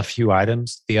you sell a few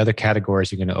items, the other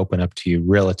categories are going to open up to you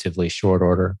relatively short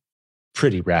order,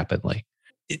 pretty rapidly,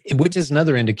 which is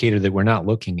another indicator that we're not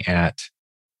looking at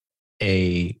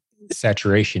a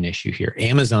saturation issue here.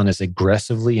 Amazon is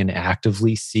aggressively and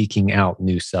actively seeking out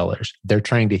new sellers. They're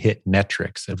trying to hit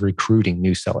metrics of recruiting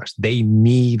new sellers. They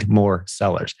need more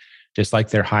sellers. Just like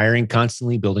they're hiring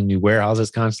constantly, building new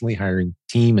warehouses constantly, hiring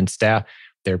team and staff,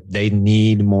 they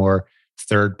need more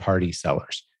third-party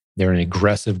sellers. They're in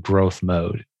aggressive growth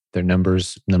mode. Their number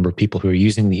of people who are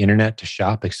using the internet to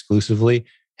shop exclusively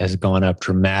has gone up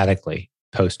dramatically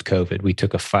post-COVID. We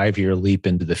took a 5-year leap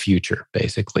into the future,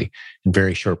 basically, in a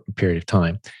very short period of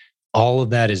time. All of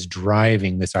that is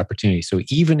driving this opportunity. So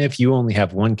even if you only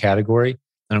have one category,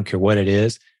 I don't care what it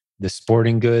is, the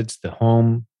sporting goods, the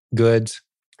home goods,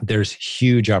 there's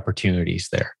huge opportunities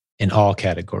there in all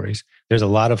categories. There's a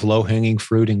lot of low-hanging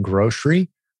fruit in grocery.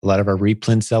 A lot of our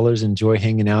replen sellers enjoy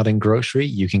hanging out in grocery.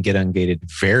 You can get ungated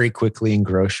very quickly in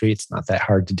grocery. It's not that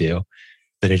hard to do,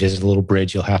 but it is a little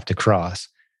bridge you'll have to cross.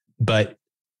 But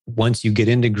once you get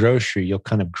into grocery, you'll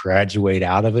kind of graduate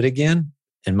out of it again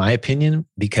in my opinion,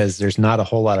 because there's not a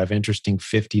whole lot of interesting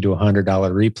 $50 to $100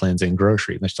 replens in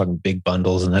grocery. They're talking big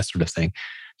bundles and that sort of thing.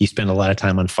 You spend a lot of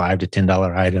time on $5 to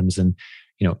 $10 items, and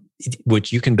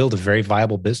which you can build a very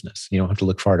viable business. You don't have to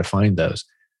look far to find those.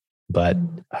 But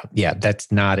yeah, that's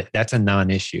a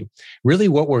non-issue. Really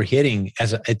what we're hitting,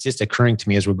 it's just occurring to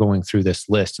me as we're going through this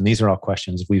list, and these are all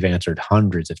questions we've answered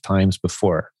hundreds of times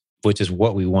before, which is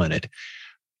what we wanted.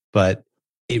 But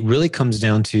it really comes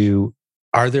down to,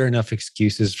 are there enough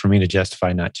excuses for me to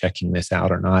justify not checking this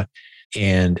out or not?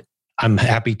 And I'm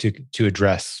happy to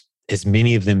address as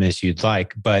many of them as you'd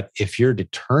like. But if you're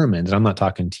determined, and I'm not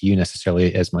talking to you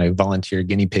necessarily as my volunteer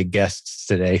guinea pig guests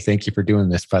today, thank you for doing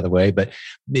this, by the way, but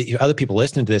other people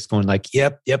listening to this going like,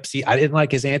 yep, see, I didn't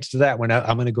like his answer to that one.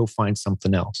 I'm going to go find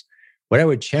something else. What I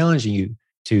would challenge you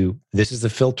to, this is the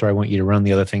filter I want you to run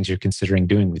the other things you're considering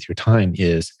doing with your time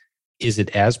is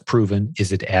it as proven?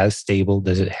 Is it as stable?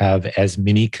 Does it have as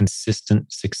many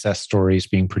consistent success stories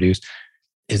being produced?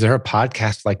 Is there a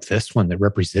podcast like this one that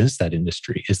represents that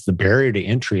industry? Is the barrier to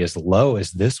entry as low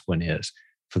as this one is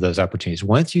for those opportunities?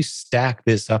 Once you stack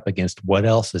this up against what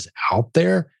else is out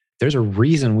there, there's a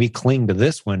reason we cling to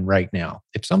this one right now.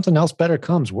 If something else better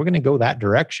comes, we're going to go that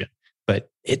direction. But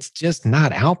it's just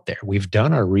not out there. We've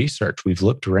done our research. We've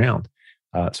looked around.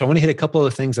 So I want to hit a couple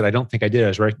of things that I don't think I did. I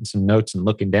was writing some notes and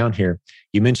looking down here.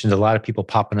 You mentioned a lot of people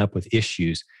popping up with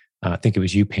issues. I think it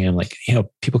was you, Pam, like,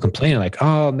 people complaining like,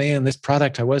 oh man, this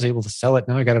product, I was able to sell it.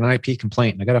 Now I got an IP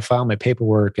complaint and I got to file my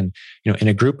paperwork. And, in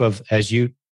a group of, as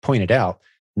you pointed out,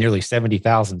 nearly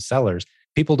 70,000 sellers,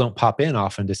 people don't pop in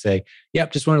often to say,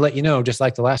 yep, just want to let you know, just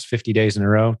like the last 50 days in a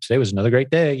row, today was another great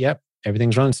day. Yep,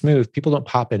 everything's running smooth. People don't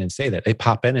pop in and say that. They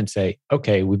pop in and say,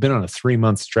 okay, we've been on a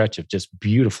 3-month stretch of just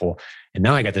beautiful. And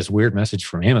now I got this weird message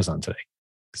from Amazon today.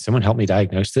 Someone help me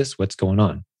diagnose this. What's going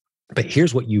on? But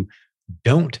here's what you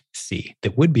don't see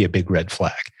that would be a big red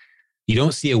flag. You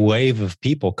don't see a wave of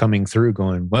people coming through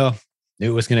going, well,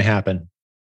 knew it was going to happen.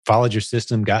 Followed your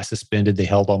system, got suspended. They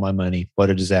held all my money. What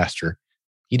a disaster.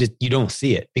 You don't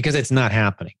see it because it's not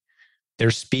happening.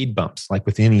 There's speed bumps like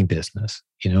with any business.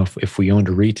 If we owned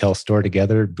a retail store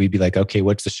together, we'd be like, okay,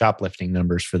 what's the shoplifting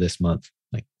numbers for this month?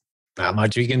 Like, not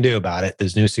much we can do about it.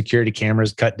 There's new security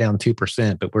cameras cut down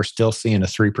 2%, but we're still seeing a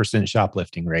 3%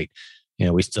 shoplifting rate.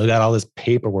 We still got all this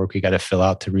paperwork we got to fill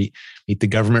out to meet the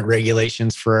government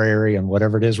regulations for our area and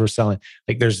whatever it is we're selling.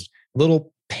 Like there's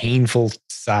little painful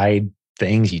side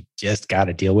things you just got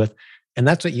to deal with. And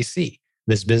that's what you see.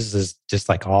 This business is just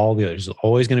like all the others. There's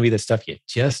always going to be the stuff you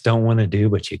just don't want to do,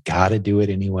 but you got to do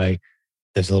it anyway.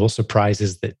 There's little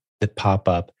surprises that pop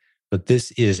up. But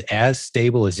this is as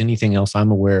stable as anything else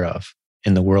I'm aware of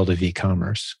in the world of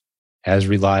e-commerce, as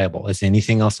reliable as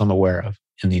anything else I'm aware of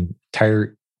in the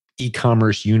entire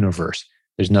e-commerce universe.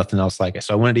 There's nothing else like it.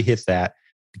 So I wanted to hit that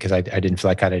because I didn't feel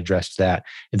like I'd addressed that.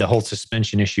 And the whole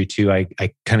suspension issue too, I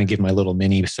kind of give my little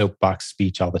mini soapbox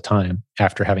speech all the time.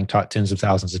 After having taught tens of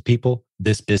thousands of people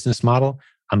this business model,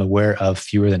 I'm aware of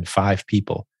fewer than 5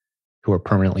 people who are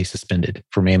permanently suspended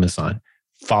from Amazon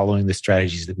following the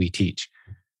strategies that we teach.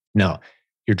 Now,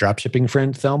 your dropshipping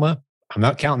friend, Thelma, I'm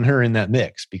not counting her in that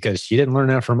mix because she didn't learn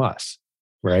that from us,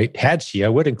 right? Had she, I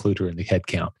would include her in the head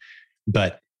count.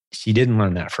 But she didn't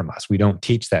learn that from us. We don't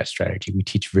teach that strategy. We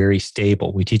teach very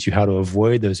stable. We teach you how to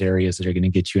avoid those areas that are going to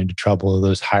get you into trouble, or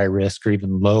those high risk or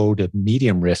even low to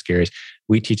medium risk areas.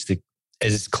 We teach the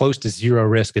as close to zero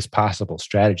risk as possible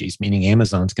strategies, meaning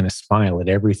Amazon's going to smile at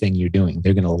everything you're doing.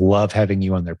 They're going to love having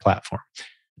you on their platform.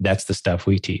 That's the stuff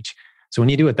we teach. So when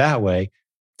you do it that way,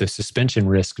 the suspension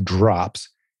risk drops.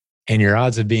 And your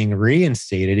odds of being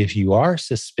reinstated if you are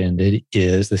suspended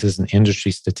this is an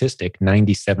industry statistic,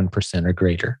 97% or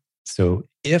greater. So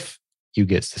if you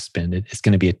get suspended, it's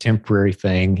going to be a temporary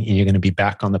thing and you're going to be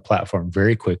back on the platform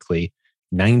very quickly,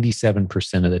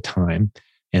 97% of the time.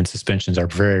 And suspensions are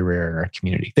very rare in our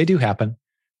community. They do happen.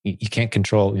 You can't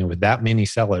control, with that many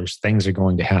sellers, things are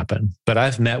going to happen. But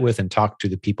I've met with and talked to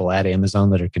the people at Amazon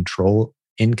that are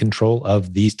in control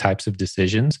of these types of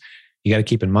decisions. You got to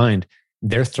keep in mind,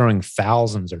 they're throwing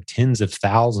thousands or tens of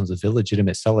thousands of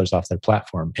illegitimate sellers off their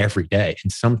platform every day.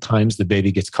 And sometimes the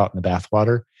baby gets caught in the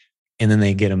bathwater and then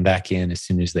they get them back in as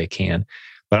soon as they can.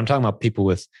 But I'm talking about people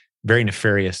with very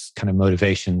nefarious kind of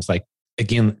motivations. Like,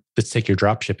 again, let's take your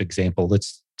dropship example.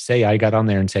 Let's say I got on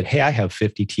there and said, hey, I have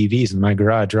 50 TVs in my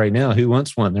garage right now. Who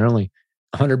wants one? They're only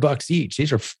 $100 each.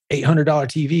 These are $800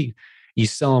 TV. You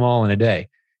sell them all in a day,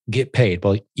 get paid.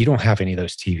 Well, you don't have any of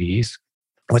those TVs.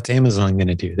 What's Amazon going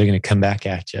to do? They're going to come back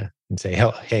at you and say,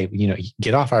 hey,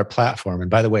 get off our platform.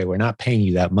 And by the way, we're not paying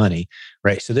you that money,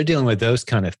 right? So they're dealing with those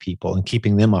kind of people and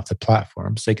keeping them off the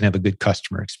platform so they can have a good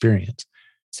customer experience.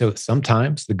 So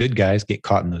sometimes the good guys get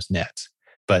caught in those nets,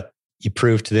 but you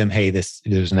prove to them, hey,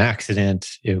 there's an accident.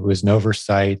 It was an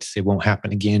oversight. It won't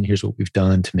happen again. Here's what we've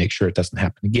done to make sure it doesn't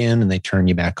happen again. And they turn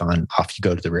you back on. Off you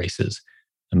go to the races.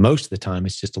 And most of the time,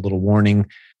 it's just a little warning.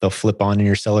 They'll flip on in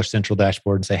your Seller Central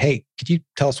dashboard and say, hey, could you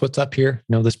tell us what's up here?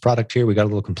 This product here, we got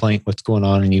a little complaint. What's going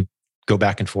on? And you go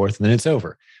back and forth, and then it's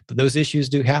over. But those issues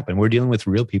do happen. We're dealing with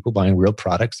real people buying real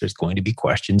products. There's going to be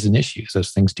questions and issues.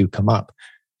 Those things do come up,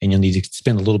 and you'll need to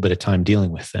spend a little bit of time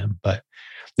dealing with them. But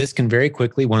this can very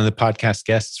quickly, one of the podcast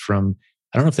guests from,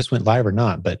 I don't know if this went live or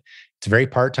not, but it's a very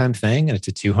part-time thing, and it's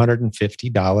a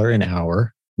 $250 an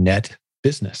hour net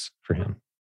business for him.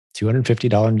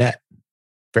 $250 net,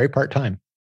 very part-time.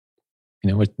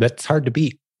 That's hard to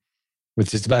beat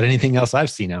with just about anything else I've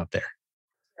seen out there.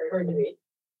 Very hard to beat.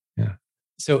 Yeah.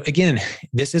 So again,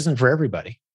 this isn't for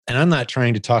everybody. And I'm not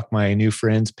trying to talk my new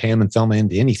friends, Pam and Thelma,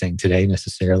 into anything today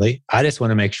necessarily. I just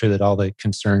want to make sure that all the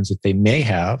concerns that they may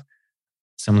have,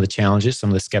 some of the challenges, some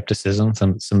of the skepticism,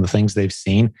 some of the things they've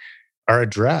seen are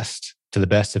addressed to the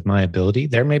best of my ability.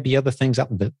 There may be other things out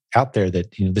there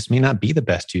that, this may not be the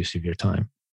best use of your time.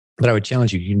 But I would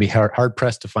challenge you, you can be hard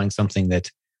pressed to find something that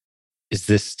is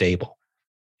this stable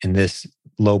and this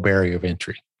low barrier of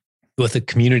entry with a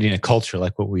community and a culture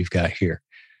like what we've got here.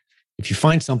 If you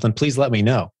find something, please let me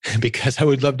know, because I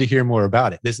would love to hear more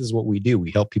about it. This is what we do. We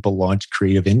help people launch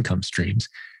creative income streams.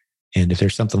 And if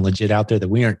there's something legit out there that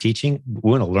we aren't teaching,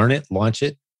 we want to learn it, launch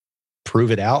it,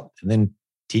 prove it out, and then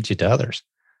teach it to others.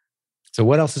 So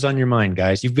what else is on your mind,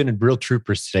 guys? You've been real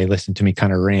troopers today. Listen to me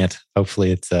kind of rant.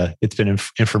 Hopefully it's been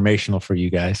informational for you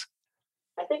guys.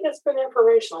 I think it's been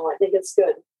informational. I think it's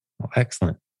good. Well,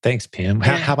 excellent. Thanks, Pam.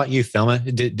 How about you, Thelma?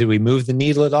 Did we move the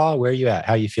needle at all? Where are you at?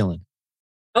 How are you feeling?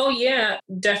 Oh yeah,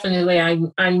 definitely.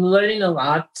 I'm learning a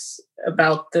lot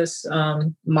about this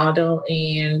model,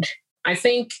 and I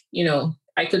think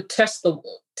I could test the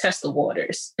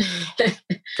waters.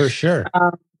 For sure.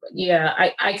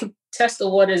 I could test the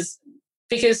waters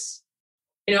because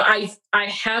I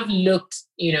have looked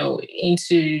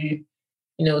into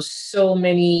so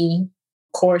many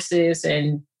courses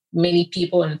and many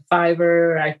people in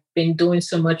Fiverr. I've been doing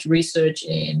so much research,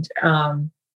 and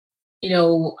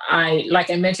like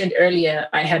I mentioned earlier,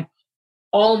 I had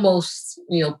almost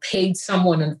paid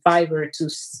someone on Fiverr to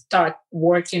start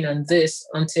working on this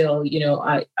until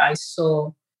I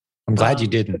saw. I'm glad you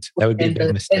didn't. That would be a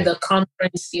big mistake. And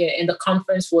the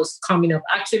conference was coming up.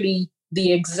 Actually,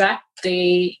 the exact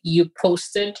day you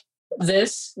posted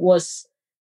this was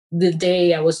the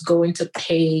day I was going to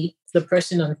pay the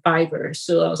person on Fiverr.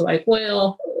 So I was like,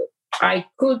 well, I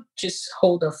could just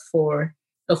hold off for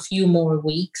a few more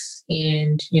weeks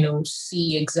and,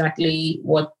 see exactly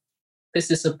what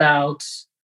this is about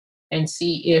and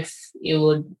see if it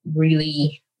would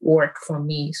really work for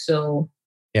me. So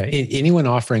yeah, anyone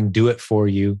offering do it for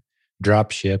you,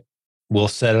 drop ship, we'll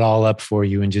set it all up for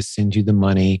you and just send you the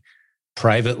money.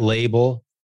 Private label,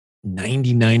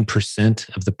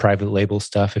 99% of the private label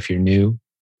stuff, if you're new,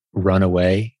 run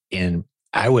away. And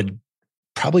I would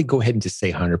probably go ahead and just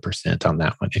say 100% on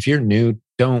that one. If you're new,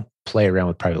 don't play around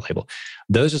with private label.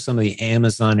 Those are some of the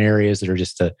Amazon areas that are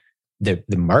just the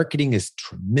marketing is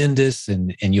tremendous,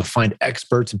 and you'll find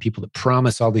experts and people that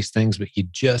promise all these things, but you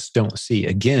just don't see.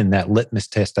 Again, that litmus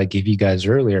test I gave you guys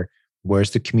earlier,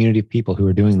 where's the community of people who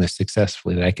are doing this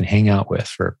successfully that I can hang out with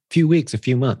for a few weeks, a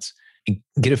few months, and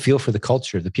get a feel for the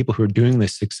culture, the people who are doing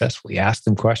this successfully, ask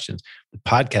them questions, the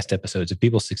podcast episodes of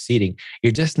people succeeding.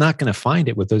 You're just not going to find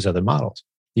it with those other models.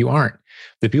 You aren't.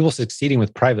 The people succeeding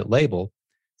with private label,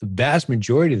 the vast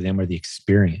majority of them are the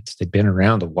experienced. They've been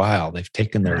around a while. They've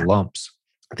taken their lumps.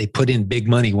 They put in big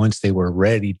money once they were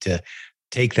ready to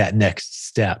take that next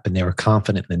step, and they were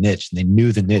confident in the niche, and they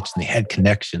knew the niche, and they had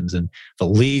connections and the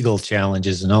legal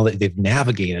challenges and all that. They've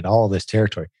navigated all of this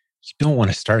territory. You don't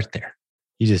want to start there.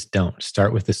 You just don't.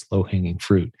 Start with this low-hanging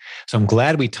fruit. So I'm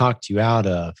glad we talked you out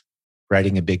of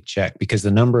writing a big check, because the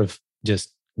number of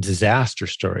just disaster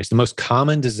stories, the most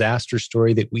common disaster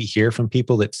story that we hear from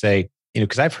people that say,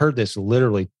 because I've heard this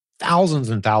literally thousands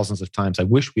and thousands of times. I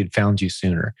wish we had found you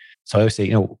sooner. So I always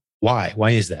say, why?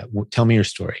 Why is that? Tell me your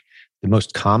story. The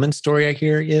most common story I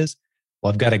hear is,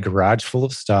 well, I've got a garage full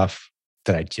of stuff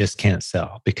that I just can't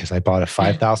sell because I bought a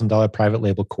 $5,000 private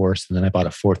label course, and then I bought a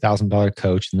 $4,000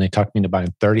 coach, and they talked me into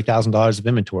buying $30,000 of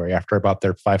inventory after I bought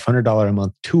their $500 a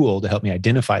month tool to help me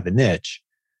identify the niche.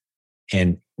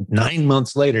 And 9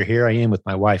 months later, here I am with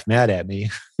my wife mad at me.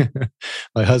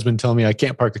 My husband telling me I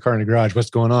can't park the car in the garage. What's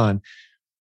going on?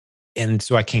 And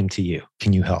so I came to you.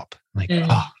 Can you help? I'm like,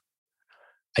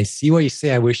 I see why you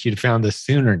say I wish you'd found this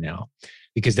sooner now.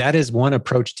 because that is one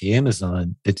approach to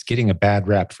Amazon that's getting a bad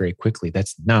rap very quickly.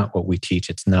 That's not what we teach.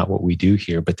 It's not what we do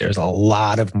here, but there's a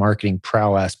lot of marketing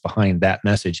prowess behind that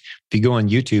message. If you go on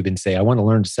YouTube and say, I want to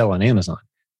learn to sell on Amazon,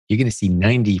 you're going to see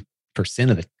 90%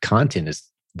 of the content is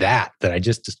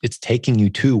it's taking you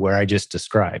to where I just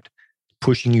described,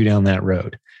 pushing you down that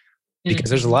road.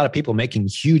 Because there's a lot of people making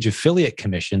huge affiliate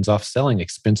commissions off selling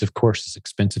expensive courses,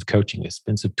 expensive coaching,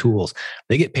 expensive tools.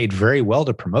 They get paid very well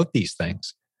to promote these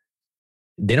things.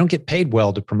 They don't get paid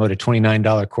well to promote a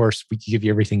 $29 course. We can give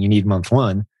you everything you need month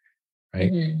one,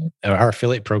 right? Our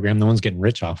affiliate program, no one's getting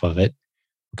rich off of it.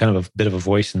 We're kind of a bit of a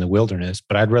voice in the wilderness,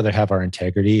 but I'd rather have our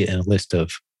integrity and a list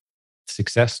of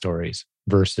success stories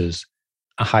versus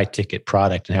a high ticket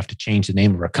product and have to change the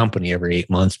name of our company every 8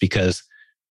 months because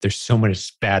there's so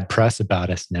much bad press about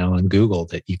us now on Google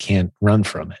that you can't run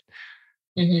from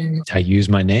it. I use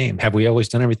my name. Have we always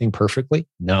done everything perfectly?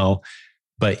 No.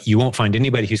 But you won't find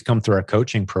anybody who's come through our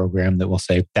coaching program that will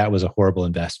say that was a horrible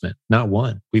investment. Not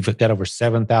one. We've got over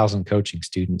 7,000 coaching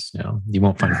students now. You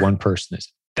won't find one person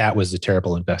that was a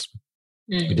terrible investment.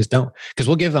 We just don't. Because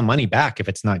we'll give them money back if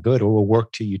it's not good, or we'll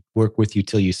work with you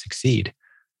till you succeed.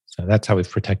 So that's how we've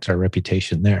protected our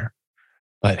reputation there.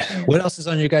 But what else is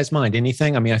on your guys' mind?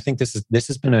 Anything? I mean, I think this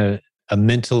has been a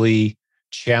mentally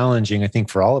challenging, I think,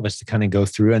 for all of us to kind of go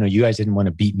through. I know you guys didn't want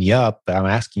to beat me up, but I'm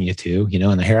asking you to,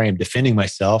 and here I am defending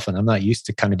myself, and I'm not used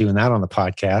to kind of doing that on the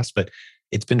podcast, but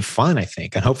it's been fun, I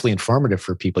think, and hopefully informative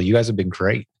for people. You guys have been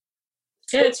great.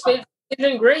 Yeah, it's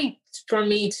been great for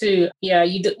me too. Yeah,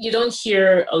 you don't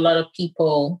hear a lot of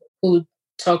people who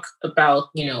talk about,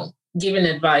 giving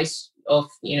advice of,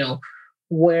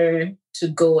 where to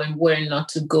go and where not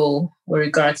to go with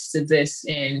regards to this.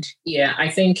 And yeah, I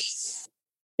think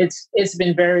it's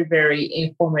been very, very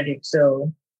informative.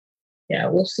 So yeah,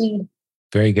 we'll see.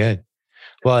 Very good.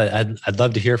 Well, I'd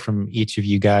love to hear from each of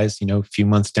you guys, a few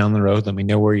months down the road. Let me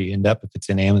know where you end up. If it's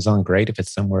in Amazon, great. If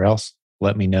it's somewhere else,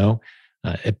 let me know.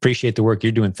 Appreciate the work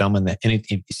you're doing, Thelma. And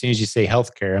as soon as you say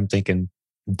healthcare, I'm thinking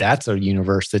that's a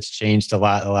universe that's changed a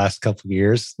lot the last couple of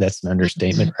years. That's an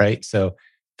understatement, right? So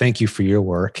thank you for your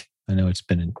work. I know it's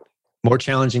been more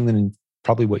challenging than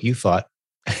probably what you thought,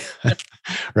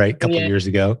 right? A couple of years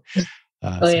ago.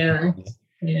 Yeah.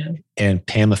 And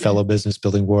Pam, a fellow business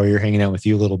building warrior, hanging out with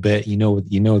you a little bit. You know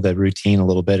the routine a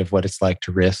little bit of what it's like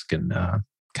to risk and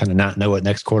kind of not know what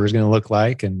next quarter is going to look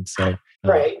like. And so,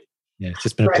 right. Yeah, it's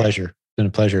just been a pleasure. It's been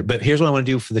a pleasure. But here's what I want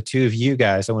to do for the two of you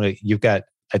guys.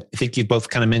 I think you both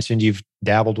kind of mentioned you've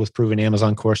dabbled with Proven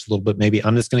Amazon course a little bit. Maybe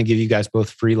I'm just going to give you guys both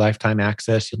free lifetime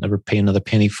access. You'll never pay another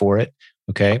penny for it.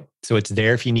 Okay. So it's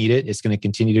there if you need it. It's going to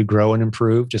continue to grow and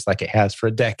improve just like it has for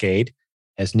a decade.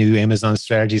 As new Amazon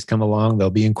strategies come along, they'll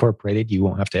be incorporated. You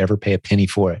won't have to ever pay a penny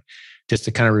for it. Just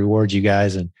to kind of reward you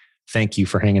guys and thank you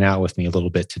for hanging out with me a little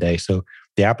bit today. So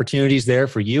the opportunity is there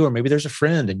for you, or maybe there's a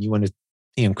friend and you want to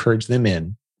encourage them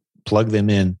in, plug them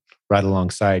in right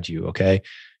alongside you. Okay.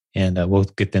 And we'll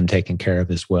get them taken care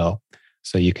of as well.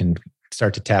 So you can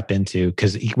start to tap into,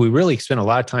 because we really spent a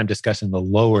lot of time discussing the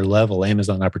lower level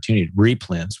Amazon opportunity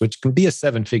replens, which can be a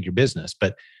 7-figure business,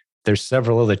 but there's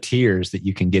several other tiers that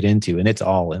you can get into, and it's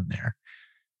all in there.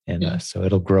 And so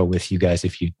it'll grow with you guys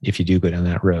if you do go down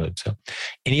that road. So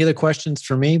any other questions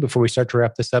for me before we start to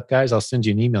wrap this up, guys? I'll send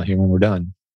you an email here when we're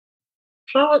done.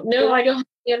 Oh, no, I don't have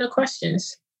any other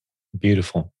questions.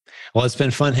 Beautiful. Well, it's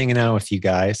been fun hanging out with you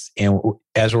guys. And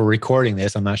as we're recording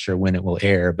this, I'm not sure when it will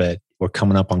air, but we're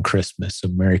coming up on Christmas. So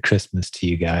Merry Christmas to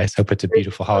you guys. Hope it's a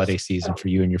beautiful holiday season for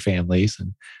you and your families.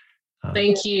 And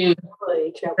thank you.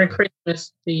 Merry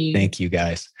Christmas to you. Thank you,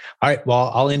 guys. All right.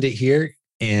 Well, I'll end it here.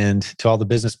 And to all the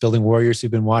business building warriors who've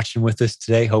been watching with us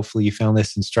today, hopefully you found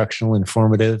this instructional,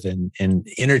 informative, and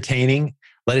entertaining.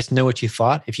 Let us know what you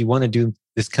thought. If you want to do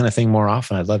this kind of thing more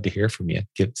often, I'd love to hear from you.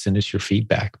 Send us your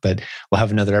feedback. But we'll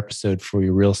have another episode for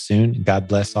you real soon. God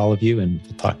bless all of you, and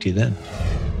we'll talk to you then.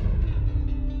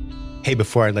 Hey,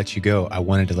 before I let you go, I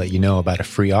wanted to let you know about a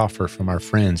free offer from our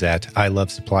friends at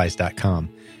ilovesupplies.com.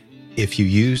 If you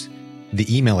use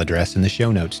the email address in the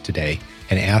show notes today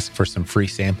and ask for some free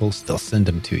samples, they'll send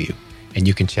them to you. And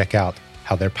you can check out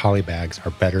how their poly bags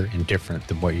are better and different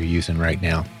than what you're using right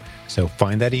now. So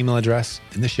find that email address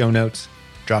in the show notes,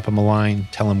 drop them a line,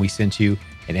 tell them we sent you,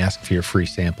 and ask for your free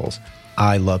samples.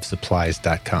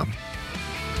 ilovesupplies.com.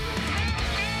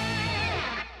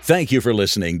 Thank you for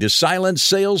listening to Silent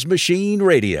Sales Machine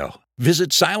Radio. Visit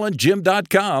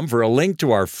silentjim.com for a link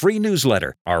to our free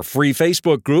newsletter, our free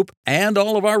Facebook group, and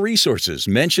all of our resources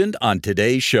mentioned on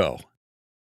today's show.